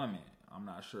young woman. I'm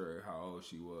not sure how old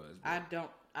she was. I don't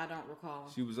recall.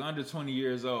 She was under 20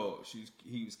 years old.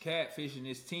 He was catfishing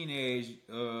this teenage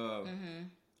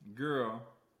girl,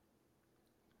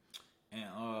 and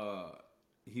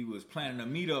he was planning to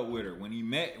meet up with her. When he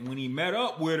met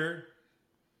up with her,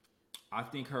 I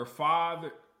think her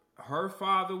father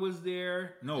was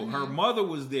there. No, her mother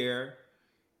was there.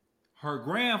 Her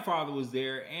grandfather was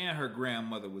there, and her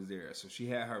grandmother was there. So she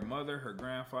had her mother, her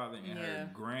grandfather, and her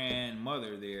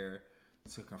grandmother there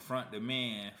to confront the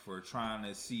man for trying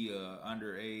to see a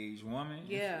underage woman.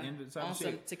 Yeah,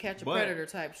 to catch a predator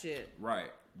type shit.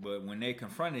 Right, but when they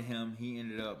confronted him, he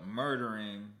ended up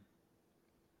murdering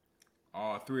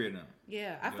all three of them.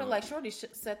 Yeah, I feel like Shorty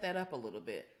set that up a little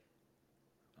bit.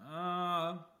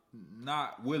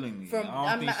 Not willingly.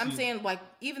 I'm saying, like,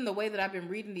 even the way that I've been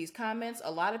reading these comments, a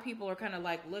lot of people are kind of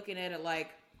like looking at it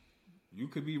like, you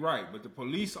could be right, but the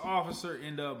police officer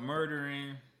ended up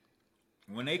murdering.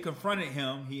 When they confronted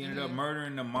him, he ended up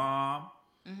murdering the mom,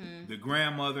 the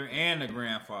grandmother, and the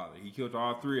grandfather. He killed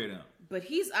all three of them. But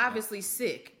he's obviously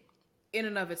sick in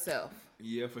and of itself.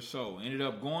 Yeah, for sure. Ended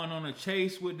up going on a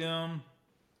chase with them.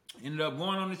 Ended up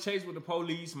going on a chase with the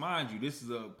police. Mind you, this is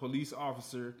a police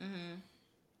officer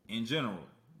in general.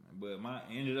 But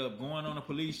ended up going on a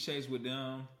police chase with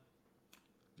them.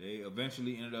 They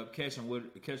eventually ended up catching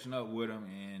up with him,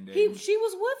 and she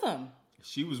was with him.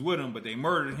 She was with him, but they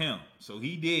murdered him. So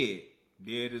he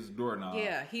dead as a doorknob.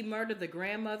 Yeah, he murdered the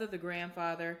grandmother, the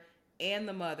grandfather, and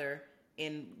the mother,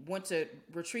 and went to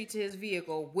retreat to his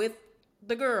vehicle with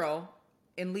the girl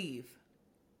and leave.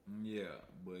 Yeah,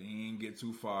 but he didn't get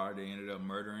too far. They ended up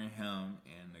murdering him,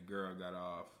 and the girl got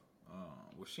off.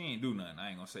 Well, she ain't do nothing. I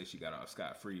ain't gonna say she got off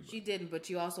scot-free. She didn't, but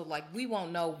you also, like, we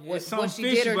won't know what she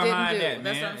did or didn't do. That,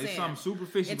 That's what I'm saying. It's something super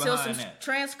fishy until behind some that.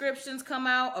 Transcriptions come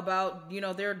out about,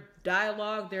 their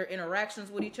dialogue, their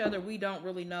interactions with each other. We don't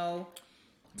really know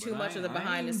too much of the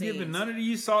behind the scenes. I ain't giving none of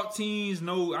these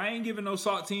saltines I ain't giving no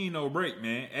saltine no break,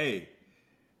 man. Hey,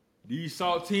 these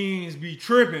saltines be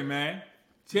tripping, man.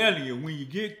 Telling you, when you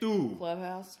get through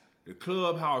the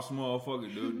clubhouse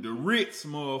motherfuckers, the Ritz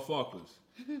motherfuckers.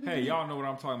 Hey, y'all know what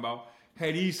I'm talking about.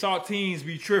 Hey, these saltines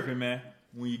be tripping, man.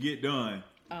 When you get done,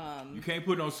 you can't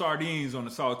put no sardines on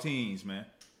the saltines, man.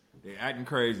 They acting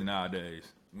crazy nowadays.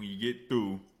 when you get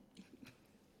through,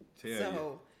 tell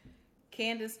you.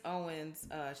 Candace Owens,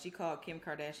 she called Kim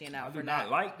Kardashian out I for do not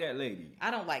like that lady. I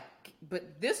don't like,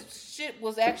 but this shit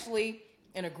was actually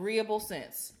an agreeable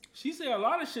sense. She said a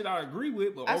lot of shit I agree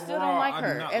with, but I overall, still don't like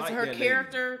her. do not As like her that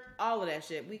character, lady. all of that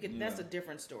shit. That's a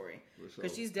different story.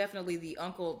 Because she's definitely the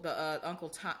uncle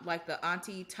Tom, like the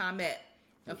Auntie Tomette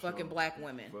of fucking black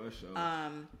women. For sure.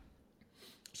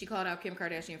 She called out Kim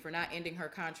Kardashian for not ending her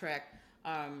contract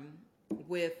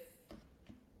with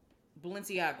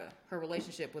Balenciaga, her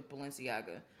relationship with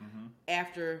Balenciaga,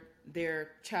 after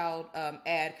their child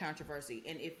ad controversy.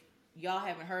 And if y'all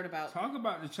haven't heard about... Talk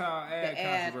about the child ad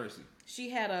controversy. She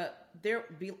had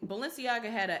Balenciaga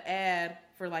had an ad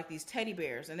for like these teddy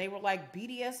bears, and they were like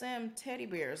BDSM teddy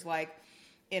bears, like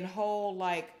in whole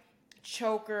like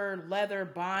choker, leather,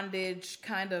 bondage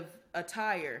kind of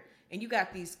attire. And you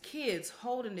got these kids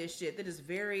holding this shit that is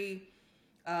very,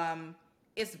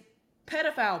 it's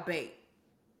pedophile bait.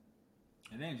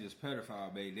 It ain't just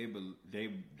pedophile bait. They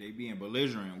being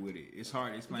belligerent with it. It's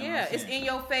hard to explain. Yeah, it's in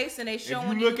your face, and they showing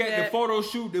you. If you look at the photo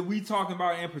shoot that we talking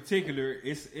about in particular,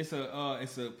 it's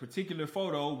a particular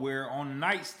photo where on the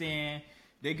nightstand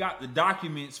they got the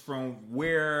documents from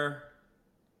where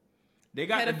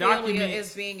where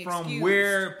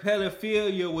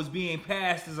pedophilia was being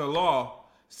passed as a law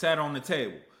sat on the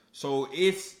table. So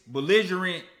it's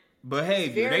belligerent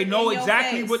behavior. They know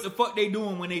exactly what the fuck they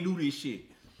doing when they do this shit.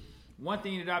 One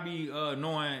thing that I be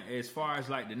knowing as far as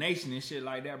like the nation and shit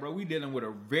like that, bro, we dealing with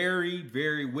a very,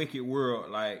 very wicked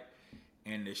world. Like,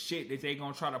 and the shit that they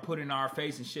gonna try to put in our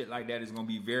face and shit like that is gonna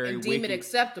be very and deem it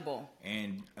acceptable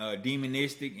and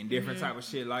demonistic and different type of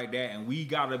shit like that. And we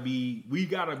gotta be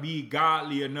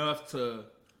godly enough to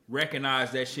recognize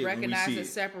that shit. Recognize when we see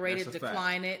it, separate it,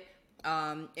 decline it,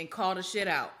 and call the shit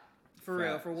out for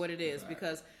real for what it is.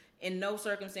 Because in no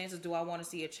circumstances do I want to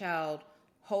see a child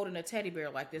holding a teddy bear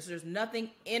like this. There's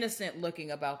nothing innocent looking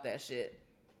about that shit.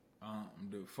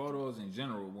 The photos in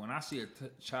general, when I see a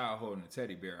child holding a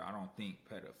teddy bear, I don't think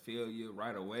pedophilia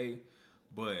right away.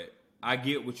 But I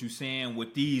get what you're saying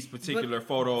with these particular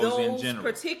photos in general.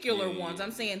 Those particular ones.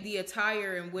 I'm saying the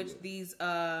attire in which these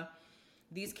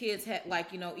kids had,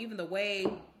 like, you know, even the way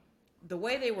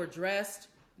they were dressed,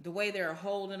 the way they were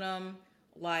holding them,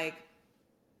 like,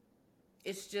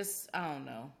 it's just, I don't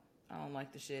know. I don't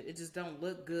like the shit. It just don't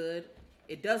look good.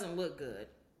 It doesn't look good.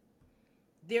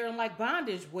 They're in like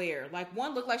bondage wear. Like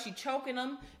one looked like she choking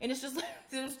them, and it's just like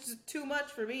it's just too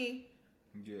much for me.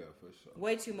 Yeah, for sure.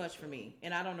 Way too much for me,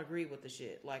 and I don't agree with the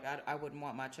shit. Like I wouldn't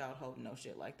want my child holding no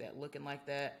shit like that, looking like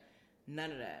that.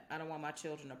 None of that. I don't want my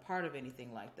children a part of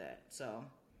anything like that. So,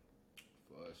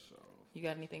 for sure. You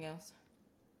got anything else?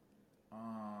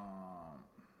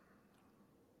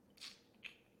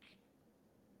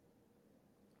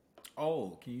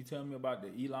 Oh, can you tell me about the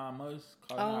Elon Musk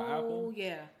calling out Apple? Oh,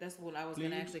 yeah. That's what I was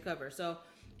going to actually cover. So,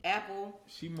 Apple...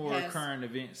 She more current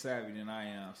event savvy than I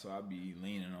am, so I be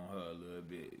leaning on her a little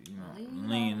bit. You know,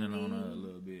 leaning on her a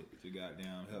little bit to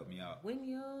goddamn help me out. When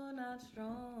you're not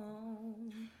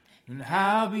strong... And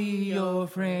I'll be your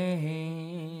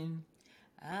friend.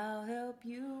 I'll help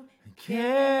you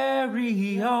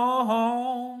carry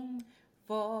on.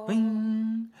 For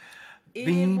bing,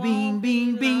 bing, bing,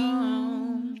 bing,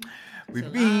 bing.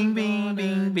 Bing, bing,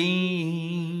 bing,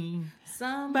 bing.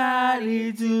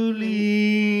 Somebody to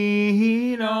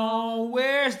lean on.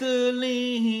 Where's the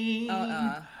lean?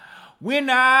 When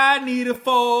I need a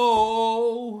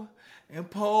foe and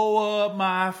pull up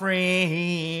my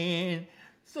friend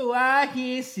so I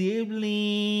can sip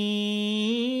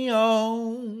lean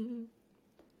on.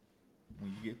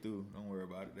 When you get through, don't worry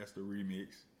about it. That's the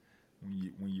remix.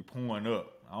 When you pouring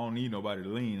up, I don't need nobody to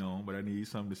lean on, but I need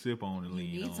something to sip on to lean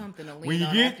on. You need something to lean on. When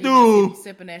you get through, you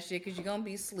sipping that shit because you're gonna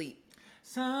be asleep.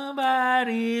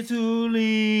 Somebody to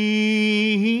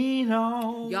lean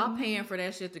on. Y'all paying for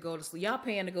that shit to go to sleep. Y'all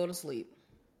paying to go to sleep.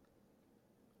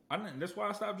 That's why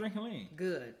I stopped drinking lean.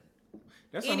 Good.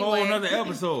 That's a whole nother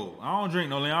episode. I don't drink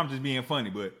no lean. I'm just being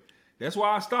funny, but that's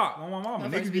why I stopped on my mama.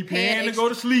 Niggas be paying to go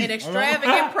to sleep. An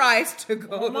extravagant price to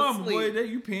go to sleep. Boy,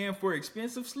 you paying for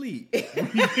expensive sleep.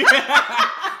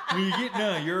 When you get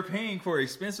done, you're paying for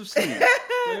expensive sleep.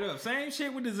 Straight up. Same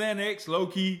shit with the Xanax, low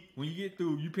key. When you get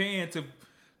through, you paying to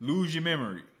lose your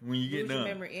memory when you get done. Lose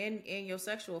your memory and your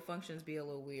sexual functions be a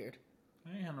little weird.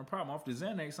 I ain't have no problem off the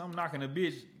Xanax. I'm knocking a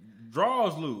bitch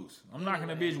drawers loose. I'm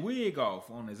knocking a bitch wig off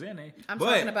on the Xanax. I'm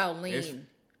talking about lean.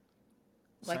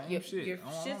 Like your shit.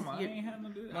 I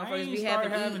ain't be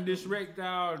having this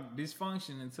erectile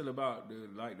dysfunction until about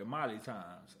the Molly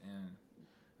times, and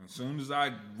as soon as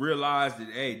I realized that,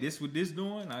 hey, this what this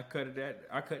doing, I cut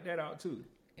that out too.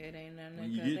 It ain't nothing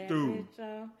when you get through.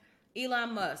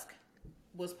 Elon Musk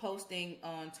was posting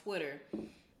on Twitter,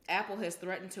 Apple has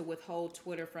threatened to withhold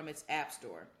Twitter from its app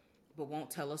store, but won't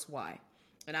tell us why.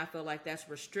 And I feel like that's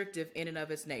restrictive in and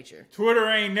of its nature. Twitter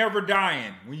ain't never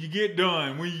dying. When you get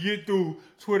done, when you get through,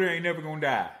 Twitter ain't never gonna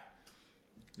die.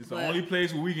 It's the only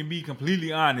place where we can be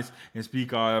completely honest and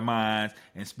speak our minds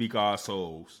and speak our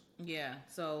souls. Yeah,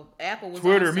 so Apple was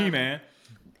Twitter me, man.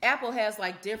 Apple has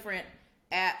like different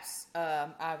apps,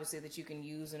 obviously, that you can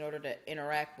use in order to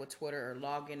interact with Twitter or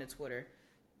log into Twitter.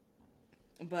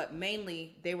 But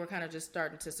mainly, they were kind of just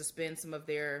starting to suspend some of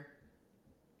their,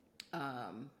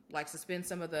 suspend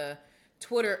some of the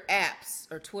Twitter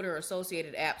apps or Twitter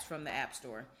associated apps from the App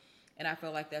Store. And I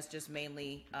feel like that's just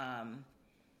mainly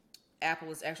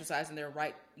Apple is exercising their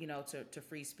right, to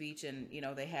free speech. And,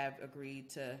 they have agreed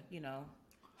to,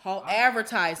 halt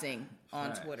advertising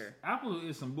on Twitter. Apple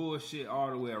is some bullshit all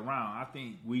the way around. I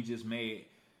think we just made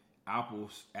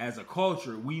Apple, as a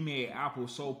culture, we made Apple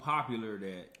so popular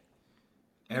that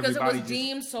because it was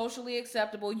deemed socially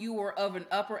acceptable. You were of an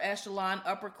upper echelon,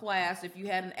 upper class if you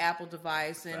had an Apple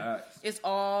device. And it's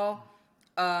all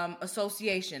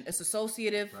association. It's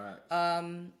associative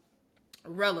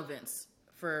relevance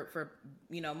for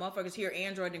motherfuckers hear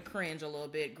Android and cringe a little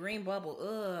bit. Green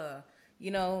bubble,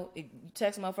 you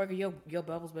text a motherfucker, your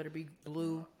bubbles better be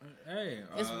blue. Hey,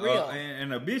 it's real.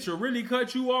 And a bitch will really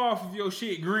cut you off if your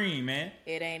shit green, man.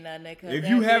 It ain't nothing that cut. If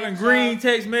you having green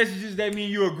text messages, that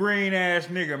mean you a green ass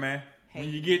nigga, man. Hey. When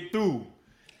you get through.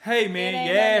 Hey, man,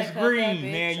 your ass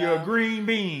green, man. You're a green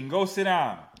bean. Go sit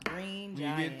down. Green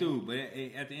giant. When you get through. But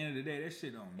at the end of the day, that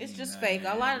shit don't mean it's just fake.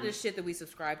 A lot of this shit that we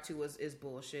subscribe to is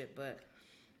bullshit. But,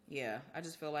 yeah, I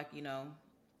just feel like,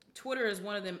 Twitter is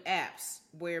one of them apps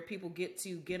where people get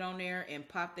to get on there and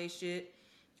pop their shit.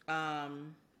 I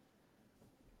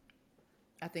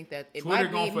think that it Twitter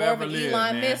might be more of an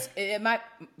Elon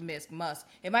Musk.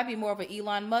 It might be more of an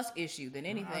Elon Musk issue than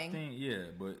anything. I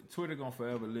think, but Twitter gonna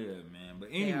forever live, man. But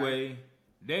anyway,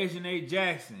 Dejanay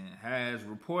Jackson has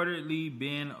reportedly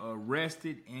been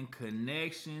arrested in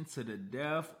connection to the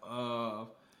death of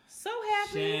So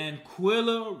happy.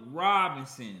 Shanquilla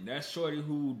Robinson. That's shorty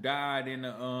who died in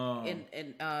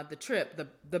the trip,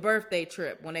 the birthday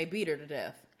trip when they beat her to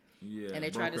death. Yeah, and they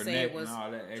tried to say it was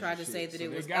that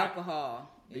it was alcohol.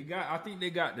 I think they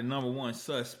got the number one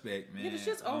suspect, man. Yeah, the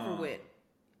shit's over with.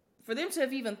 For them to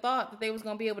have even thought that they was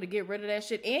gonna be able to get rid of that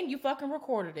shit, and you fucking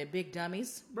recorded it, big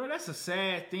dummies. Bro, that's a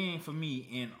sad thing for me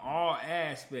in all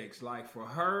aspects. Like for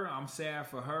her, I'm sad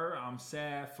for her. I'm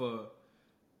sad for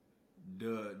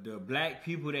the black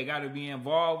people that got to be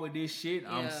involved with this shit.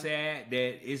 Yeah. I'm sad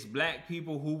that it's black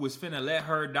people who was finna let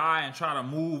her die and try to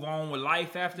move on with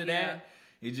life after that.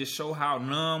 It just show how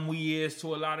numb we is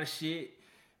to a lot of shit.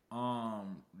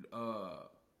 I'm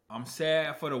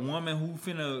sad for the woman who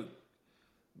finna.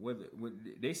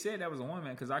 They said that was a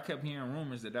woman because I kept hearing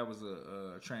rumors that was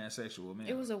a transsexual man.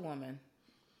 It was a woman.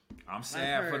 I'm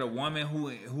sad for the woman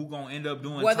who gonna end up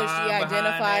doing whether time she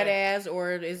identified as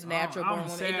or is natural. I'm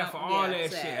sad for all that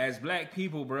shit. As black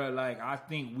people, bro, like I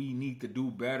think we need to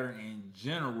do better in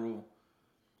general.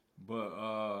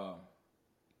 But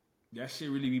that shit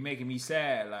really be making me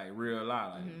sad, like real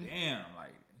life. Like damn,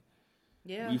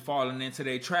 like we falling into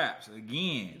their traps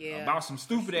again about some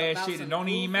stupid ass shit that don't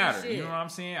even matter. Shit. You know what I'm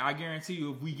saying? I guarantee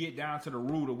you, if we get down to the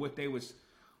root of what they was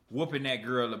whooping that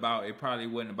girl about, it probably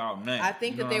wasn't about nothing. I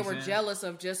think that they were jealous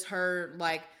of just her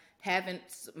like having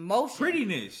motion,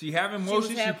 prettiness. She having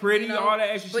motion, she pretty, all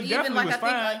that extra. But she even like was I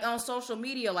think like, on social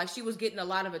media, like she was getting a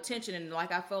lot of attention, and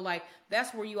like I feel like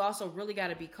that's where you also really got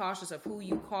to be cautious of who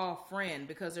you call friend,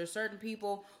 because there's certain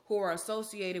people who are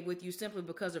associated with you simply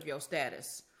because of your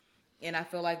status. And I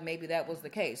feel like maybe that was the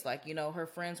case. Like, her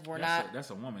friends were not. That's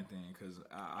a woman thing. Because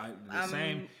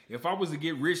same. If I was to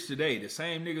get rich today, the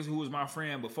same niggas who was my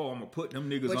friend before, I'm going to put them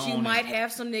niggas on. But you might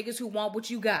have some niggas who want what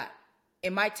you got.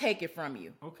 It might take it from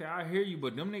you. Okay, I hear you.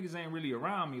 But them niggas ain't really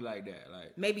around me like that.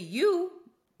 Like maybe you,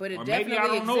 but it definitely exists. Maybe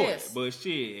I don't know it. But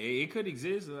shit, it could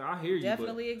exist. I hear you.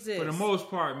 Definitely exists. For the most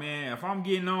part, man, if I'm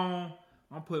getting on,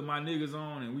 I'm putting my niggas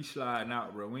on and we sliding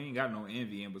out, bro. We ain't got no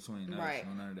envy in between us. Right.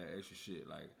 No, none of that extra shit.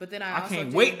 Like, but then I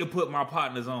can't wait to put my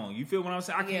partners on. You feel what I'm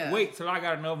saying? I can't wait till I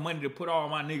got enough money to put all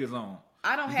my niggas on.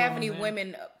 I don't have any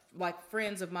women like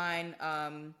friends of mine,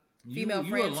 female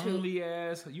friends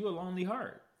you a lonely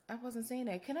heart. I wasn't saying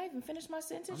that. Can I even finish my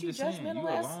sentence? You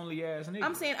judgmental ass. You a lonely ass nigga.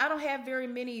 I'm saying I don't have very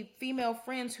many female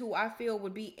friends who I feel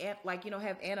would be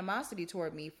have animosity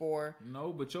toward me for.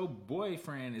 No, but your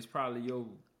boyfriend is probably your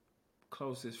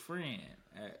closest friend.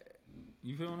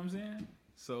 You feel what I'm saying?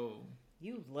 So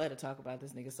You love to talk about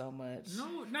this nigga so much.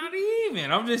 No, not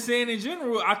even. I'm just saying in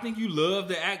general, I think you love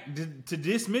to act to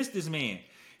dismiss this man.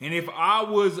 And if I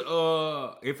was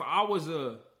a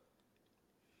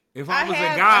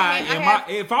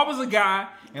guy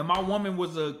and my woman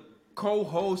was a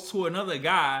co-host to another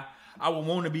guy, I would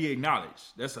want to be acknowledged.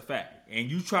 That's a fact. And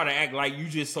you try to act like you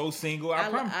just so single. I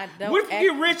promise. What if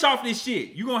you get rich off this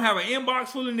shit? You gonna have an inbox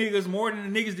full of niggas more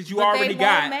than the niggas that you already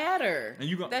got. But they won't matter. And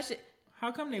you gonna that shit.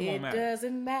 How come they won't matter? It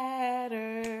doesn't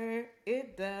matter.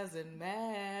 It doesn't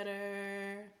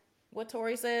matter. What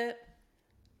Tori said.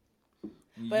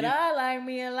 But I like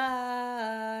me a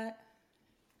lot.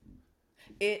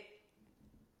 It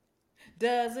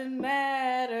doesn't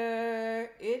matter.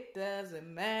 It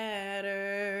doesn't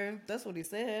matter. That's what he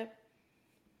said.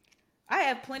 I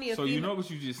have plenty of. So you know what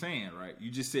you just saying, right?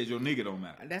 You just said your nigga don't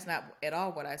matter. That's not at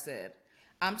all what I said.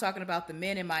 I'm talking about the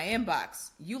men in my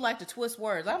inbox. You like to twist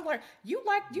words. I'm like, you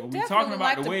definitely talking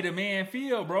about like the way the man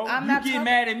feel, bro. I'm you not get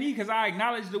mad at me because I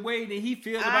acknowledge the way that he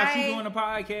feels about you doing the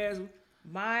podcast.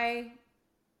 My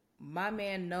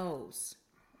man knows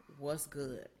what's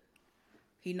good.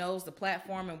 He knows the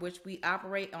platform in which we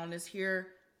operate on this here.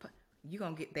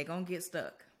 They gonna get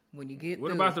stuck when you get.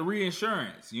 What about the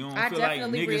reinsurance? You don't feel like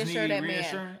niggas need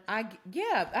reinsurance?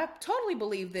 I totally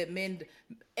believe that men,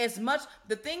 as much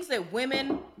the things that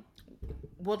women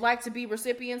would like to be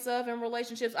recipients of in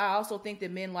relationships, I also think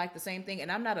that men like the same thing.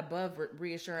 And I'm not above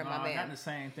reassuring my man. Not the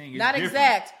same thing. It's not different.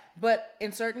 Exact, but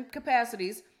in certain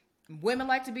capacities. Women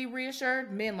like to be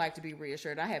reassured. Men like to be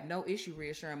reassured. I have no issue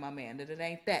reassuring my man that it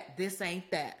ain't that. This ain't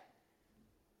that.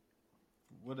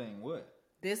 What ain't what?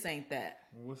 This ain't that.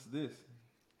 What's this?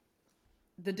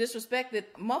 The disrespect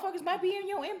that motherfuckers might be in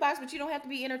your inbox, but you don't have to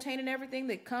be entertaining everything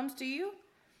that comes to you.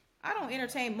 I don't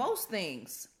entertain most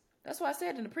things. That's why I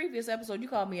said in the previous episode, you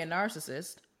called me a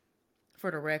narcissist,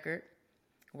 for the record,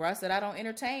 where I said I don't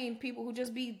entertain people who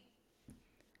just be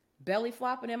belly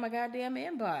flopping in my goddamn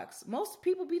inbox. Most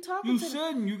people be talking to... You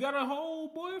shouldn't. You got a whole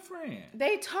boyfriend.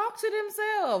 They talk to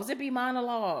themselves. It be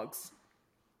monologues.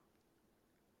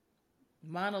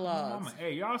 Monologues.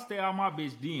 Hey, y'all stay out my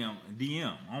bitch DM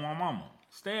on my mama.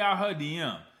 Stay out her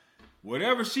DM.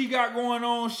 Whatever she got going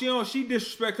on, she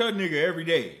disrespect her nigga every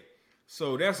day.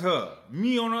 So that's her.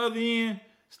 Me on the other end,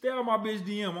 stay out my bitch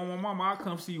DM on my mama. I'll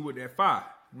come see you with that fire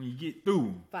when you get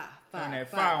through. Turn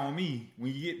that fire on me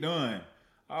when you get done.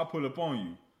 I'll pull up on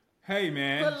you. Hey,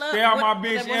 man. Stay out my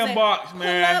bitch inbox,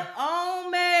 man. Pull up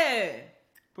on me.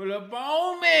 Pull up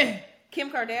on me. Kim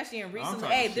Kardashian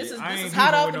recently. This is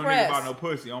hot off the press. About no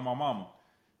pussy on my mama.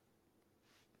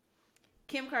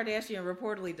 Kim Kardashian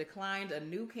reportedly declined a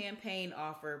new campaign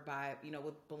offer by,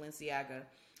 with Balenciaga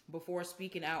before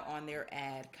speaking out on their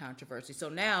ad controversy. So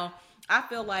now I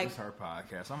feel like it's her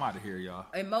podcast. I'm out of here, y'all.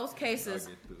 In most cases,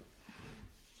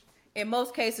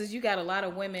 you got a lot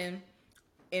of women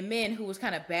and men who was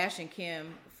kind of bashing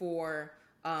Kim for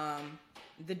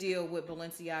the deal with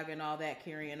Balenciaga and all that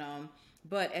carrying on.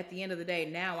 But at the end of the day,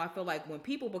 now I feel like when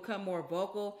people become more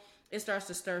vocal, it starts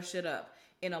to stir shit up.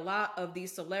 And a lot of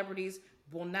these celebrities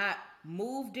will not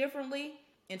move differently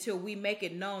until we make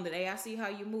it known that, hey, I see how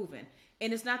you're moving.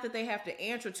 And it's not that they have to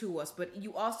answer to us, but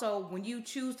you also, when you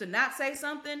choose to not say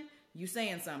something, you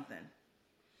saying something.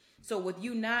 So with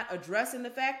you not addressing the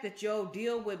fact that your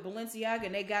deal with Balenciaga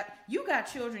and you got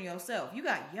children yourself. You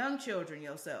got young children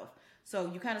yourself.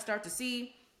 So you kind of start to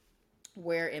see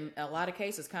where in a lot of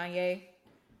cases, Kanye,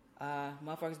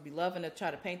 motherfuckers be loving to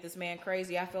try to paint this man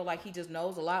crazy. I feel like he just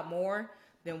knows a lot more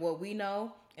than what we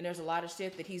know. And there's a lot of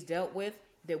shit that he's dealt with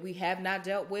that we have not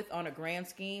dealt with on a grand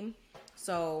scheme.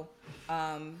 So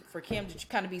for Kim to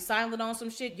kind of be silent on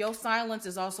some shit, your silence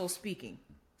is also speaking.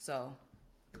 So.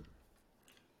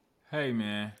 Hey,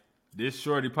 man, this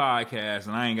shorty podcast,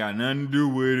 and I ain't got nothing to do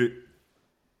with it.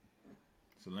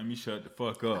 So let me shut the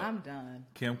fuck up. I'm done.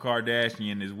 Kim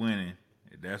Kardashian is winning.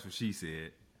 That's what she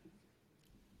said.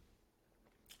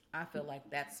 I feel like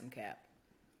that's some cap.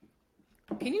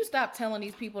 Can you stop telling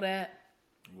these people that?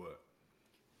 What?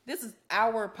 This is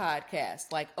our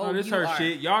podcast. Like, this her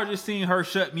shit. Y'all just seen her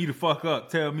shut me the fuck up.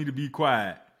 Tell me to be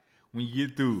quiet when you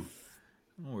get through.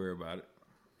 Don't worry about it.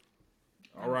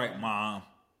 All right, Mom.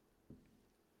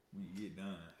 When you get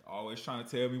done. Always trying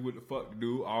to tell me what the fuck to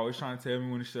do. Always trying to tell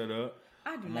me when to shut up.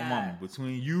 I do my not. Mama.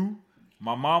 Between you,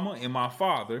 my mama, and my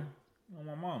father,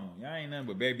 my mama. Y'all ain't nothing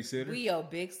but babysitters.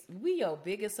 We your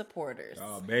biggest supporters.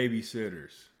 Y'all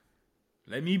babysitters.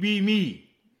 Let me be me.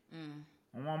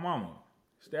 On my mama.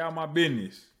 Stay out my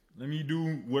business. Let me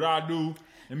do what I do.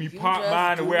 Let me pop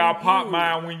mine the way I pop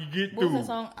mine when you get through. What's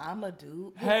that song? I'm a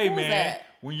dude. Hey, man.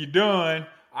 When you're done,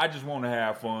 I just want to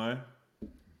have fun.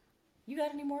 You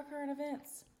got any more current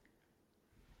events?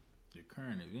 The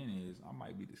current event is I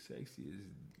might be the sexiest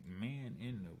man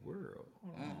in the world.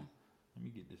 Hold on. Let me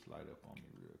get this light up on me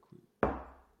real quick.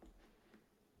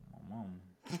 My mom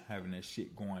having that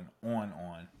shit going on.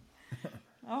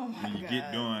 Oh my When you God.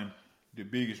 get done, the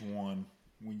biggest one.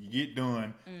 When you get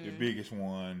done, the biggest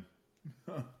one.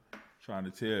 Trying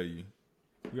to tell you.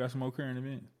 We got some more current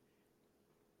events.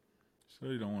 So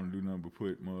you don't want to do nothing but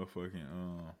put motherfucking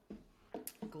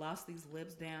gloss these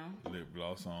lips down. lip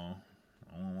gloss on.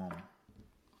 I don't want to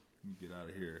get out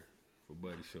of here for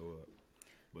Buddy show up.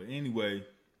 But anyway,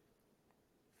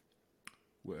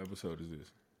 what episode is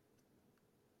this?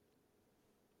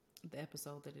 The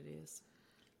episode that it is.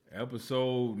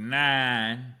 Episode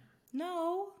 9.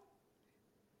 No.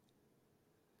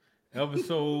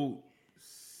 Episode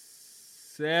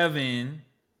 7,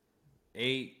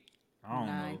 8. I don't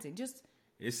 9. know. Just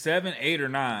It's 7, 8, or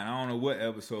 9. I don't know what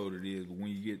episode it is, but when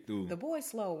you get through, the boy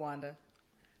slow, Wanda.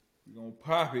 we're gonna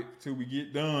pop it till we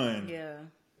get done. Yeah.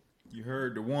 You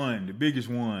heard the one, the biggest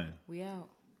one. We out.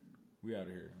 We out of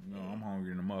here. No, I'm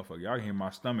hungry in the motherfucker. Y'all can hear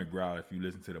my stomach growl if you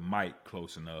listen to the mic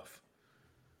close enough.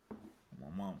 My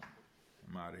mama.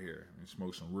 I'm out of here. And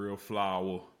smoke some real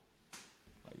flour.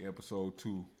 Like episode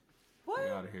 2. What? We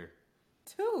out of here.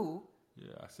 2? Yeah,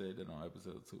 I said that on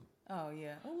episode 2. Oh,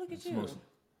 yeah. Oh, look at you.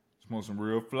 Smoke some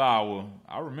real flour.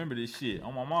 I remember this shit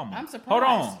on my mama. I'm surprised.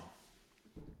 Hold on.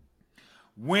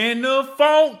 When the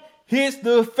funk hits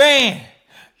the fan,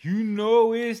 you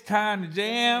know it's time to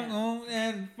jam on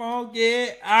and funky,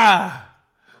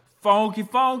 funky,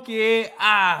 funky,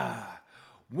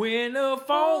 When the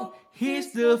funk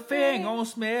hits the fan, gon'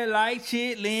 smell like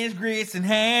chitlins, grits, and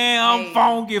ham. Hey.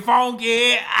 Funky,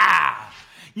 funky,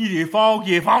 You get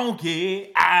funky,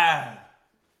 funky,